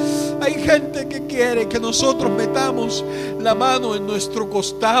 Hay gente que quiere que nosotros metamos la mano en nuestro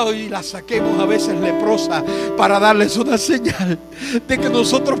costado y la saquemos a veces leprosa para darles una señal de que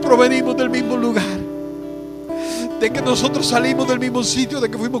nosotros provenimos del mismo lugar, de que nosotros salimos del mismo sitio,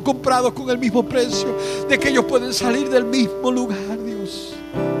 de que fuimos comprados con el mismo precio, de que ellos pueden salir del mismo lugar. Dios,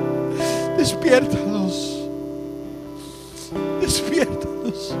 despiértanos,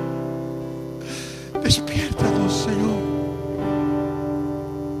 despiértanos, despiértanos, Señor.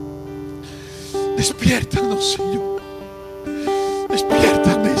 Despiértanos, Señor.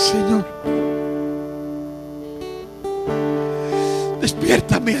 Despiértame, Señor.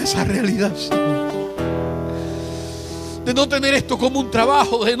 Despiértame a esa realidad, Señor. De no tener esto como un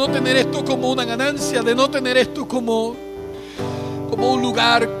trabajo, de no tener esto como una ganancia, de no tener esto como un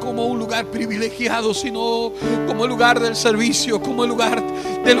lugar privilegiado, sino como el lugar del servicio, como el lugar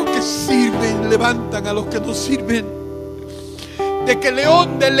de los que sirven, levantan a los que no sirven. De que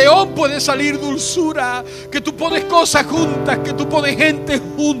del león puede salir dulzura, que tú pones cosas juntas, que tú pones gente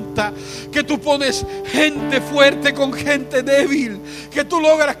junta, que tú pones gente fuerte con gente débil, que tú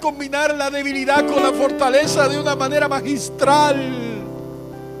logras combinar la debilidad con la fortaleza de una manera magistral,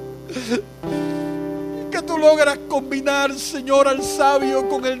 que tú logras combinar, Señor, al sabio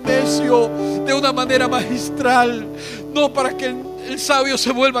con el necio de una manera magistral, no para que el sabio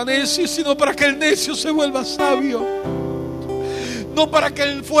se vuelva necio, sino para que el necio se vuelva sabio. No para que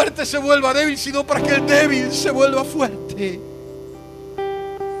el fuerte se vuelva débil, sino para que el débil se vuelva fuerte.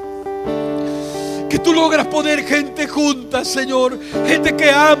 Que tú logras poner gente junta, Señor. Gente que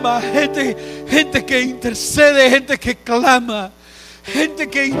ama, gente que intercede, gente que clama, gente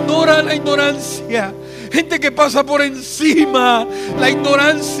que ignora la ignorancia, gente que pasa por encima la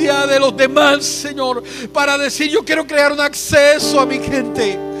ignorancia de los demás, Señor, para decir: yo quiero crear un acceso a mi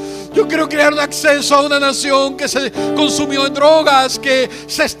gente. Yo quiero crear un acceso a una nación que se consumió en drogas, que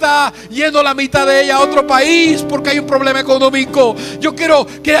se está yendo la mitad de ella a otro país porque hay un problema económico. Yo quiero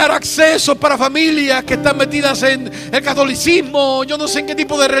crear acceso para familias que están metidas en el catolicismo, yo no sé en qué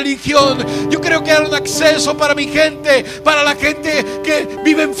tipo de religión. Yo quiero crear un acceso para mi gente, para la gente que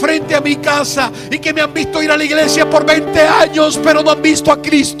vive enfrente a mi casa y que me han visto ir a la iglesia por 20 años, pero no han visto a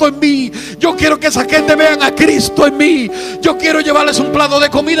Cristo en mí. Yo quiero que esa gente vean a Cristo en mí. Yo quiero llevarles un plato de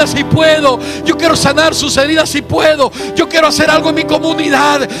comida si puedo. Yo quiero sanar sus heridas si puedo. Yo quiero hacer algo en mi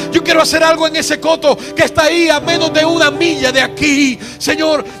comunidad. Yo quiero hacer algo en ese coto que está ahí a menos de 1 milla de aquí,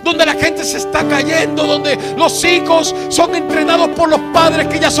 Señor, donde la gente se está cayendo, donde los hijos son entrenados por los padres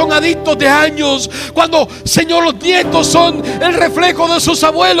que ya son adictos de años, cuando, Señor, los nietos son el reflejo de sus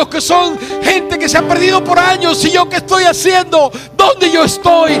abuelos, que son gente que se ha perdido por años. ¿Y yo qué estoy haciendo? ¿Dónde yo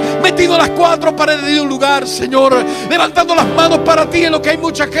estoy? Metido a las 4 paredes de un lugar, Señor, levantando las manos para ti, en lo que hay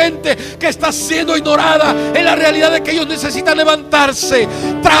mucha gente que está siendo ignorada en la realidad de que ellos necesitan levantarse.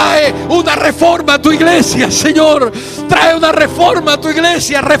 Trae una reforma a tu iglesia, Señor. Trae una reforma a tu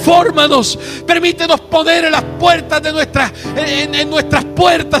iglesia. Refórmanos. Permítenos poner en las puertas de en nuestras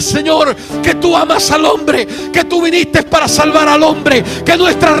puertas, Señor, que tú amas al hombre, que tú viniste para salvar al hombre, que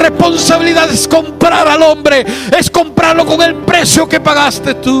nuestra responsabilidad es comprar al hombre, es comprarlo con el precio que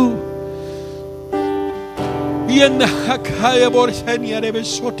pagaste tú. Y en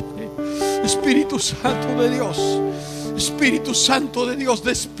Espíritu Santo de Dios, Espíritu Santo de Dios,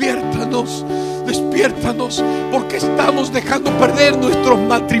 despiértanos, despiértanos, porque estamos dejando perder nuestros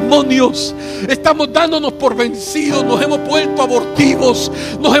matrimonios, estamos dándonos por vencidos, nos hemos vuelto abortivos,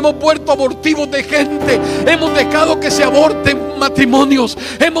 de gente, hemos dejado que se aborten matrimonios,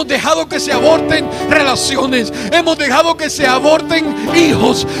 hemos dejado que se aborten relaciones, hemos dejado que se aborten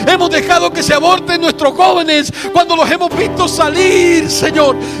hijos, hemos dejado que se aborten nuestros jóvenes cuando los hemos visto salir,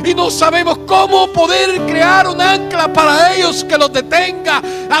 Señor, y no sabemos cómo poder crear un ancla para ellos que los detenga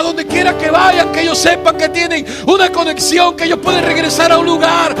a donde quiera que vayan, que ellos sepan que tienen una conexión, que ellos pueden regresar a un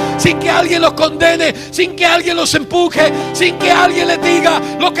lugar sin que alguien los condene, sin que alguien los empuje, sin que alguien les diga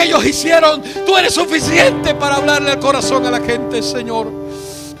lo que ellos hicieron. Tú eres suficiente para hablarle al corazón a la gente, Señor.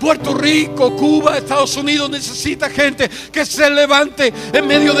 Puerto Rico, Cuba, Estados Unidos necesita gente que se levante en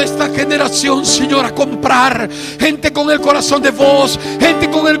medio de esta generación, Señor, a comprar. Gente con el corazón de vos, gente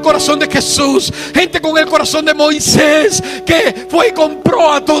con el corazón de Jesús, gente con el corazón de Moisés, que fue y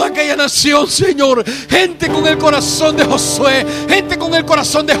compró a toda aquella nación, Señor. Gente con el corazón de Josué, gente con el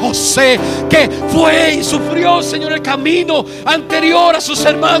corazón de José, que fue y sufrió, Señor, el camino anterior a sus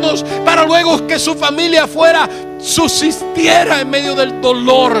hermanos, para luego que su familia subsistiera en medio del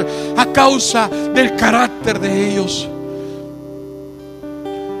dolor a causa del carácter de ellos.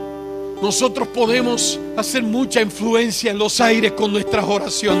 Nosotros podemos hacer mucha influencia en los aires con nuestras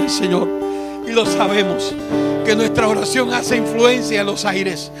oraciones, Señor, y lo sabemos, que nuestra oración hace influencia en los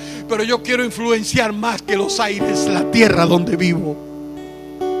aires, pero yo quiero influenciar más que los aires, la tierra donde vivo.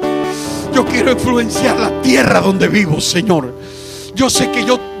 Yo quiero influenciar la tierra donde vivo, Señor. Yo sé que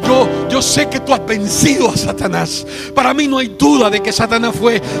yo sé que tú has vencido a Satanás. Para mí no hay duda de que Satanás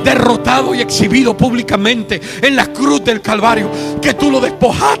fue derrotado y exhibido públicamente en la cruz del Calvario, que tú lo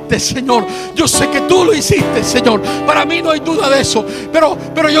despojaste, Señor. Yo sé que tú lo hiciste, Señor. Para mí no hay duda de eso.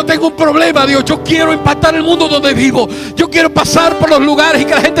 Pero yo tengo un problema, Dios. Yo quiero impactar el mundo donde vivo. Yo quiero pasar por los lugares y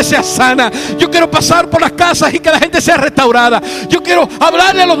que la gente sea sana. Yo quiero pasar por las casas y que la gente sea restaurada. Yo quiero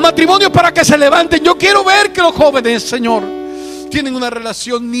hablarle a los matrimonios para que se levanten. Yo quiero ver que los jóvenes, Señor, tienen una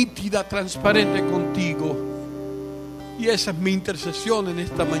relación nítida, transparente contigo. Y esa es mi intercesión en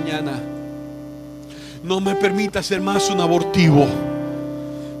esta mañana. No me permitas ser más un abortivo.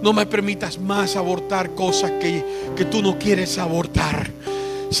 No me permitas más abortar cosas que tú no quieres abortar.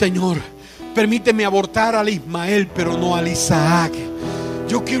 Señor, permíteme abortar al Ismael, pero no al Isaac.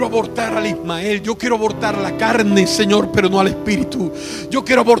 Yo quiero abortar al Ismael, yo quiero abortar la carne, Señor, pero no al espíritu. Yo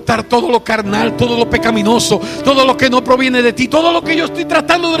quiero abortar todo lo carnal, todo lo pecaminoso, todo lo que no proviene de ti, todo lo que yo estoy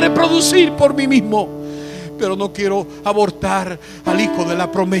tratando de reproducir por mí mismo. Pero no quiero abortar al hijo de la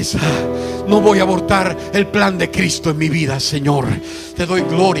promesa. No voy a abortar el plan de Cristo en mi vida, Señor. Te doy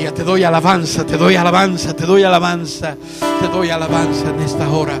gloria, te doy alabanza, te doy alabanza, te doy alabanza, te doy alabanza en esta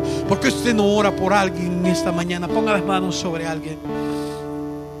hora. Porque usted no ora por alguien en esta mañana. Ponga las manos sobre alguien.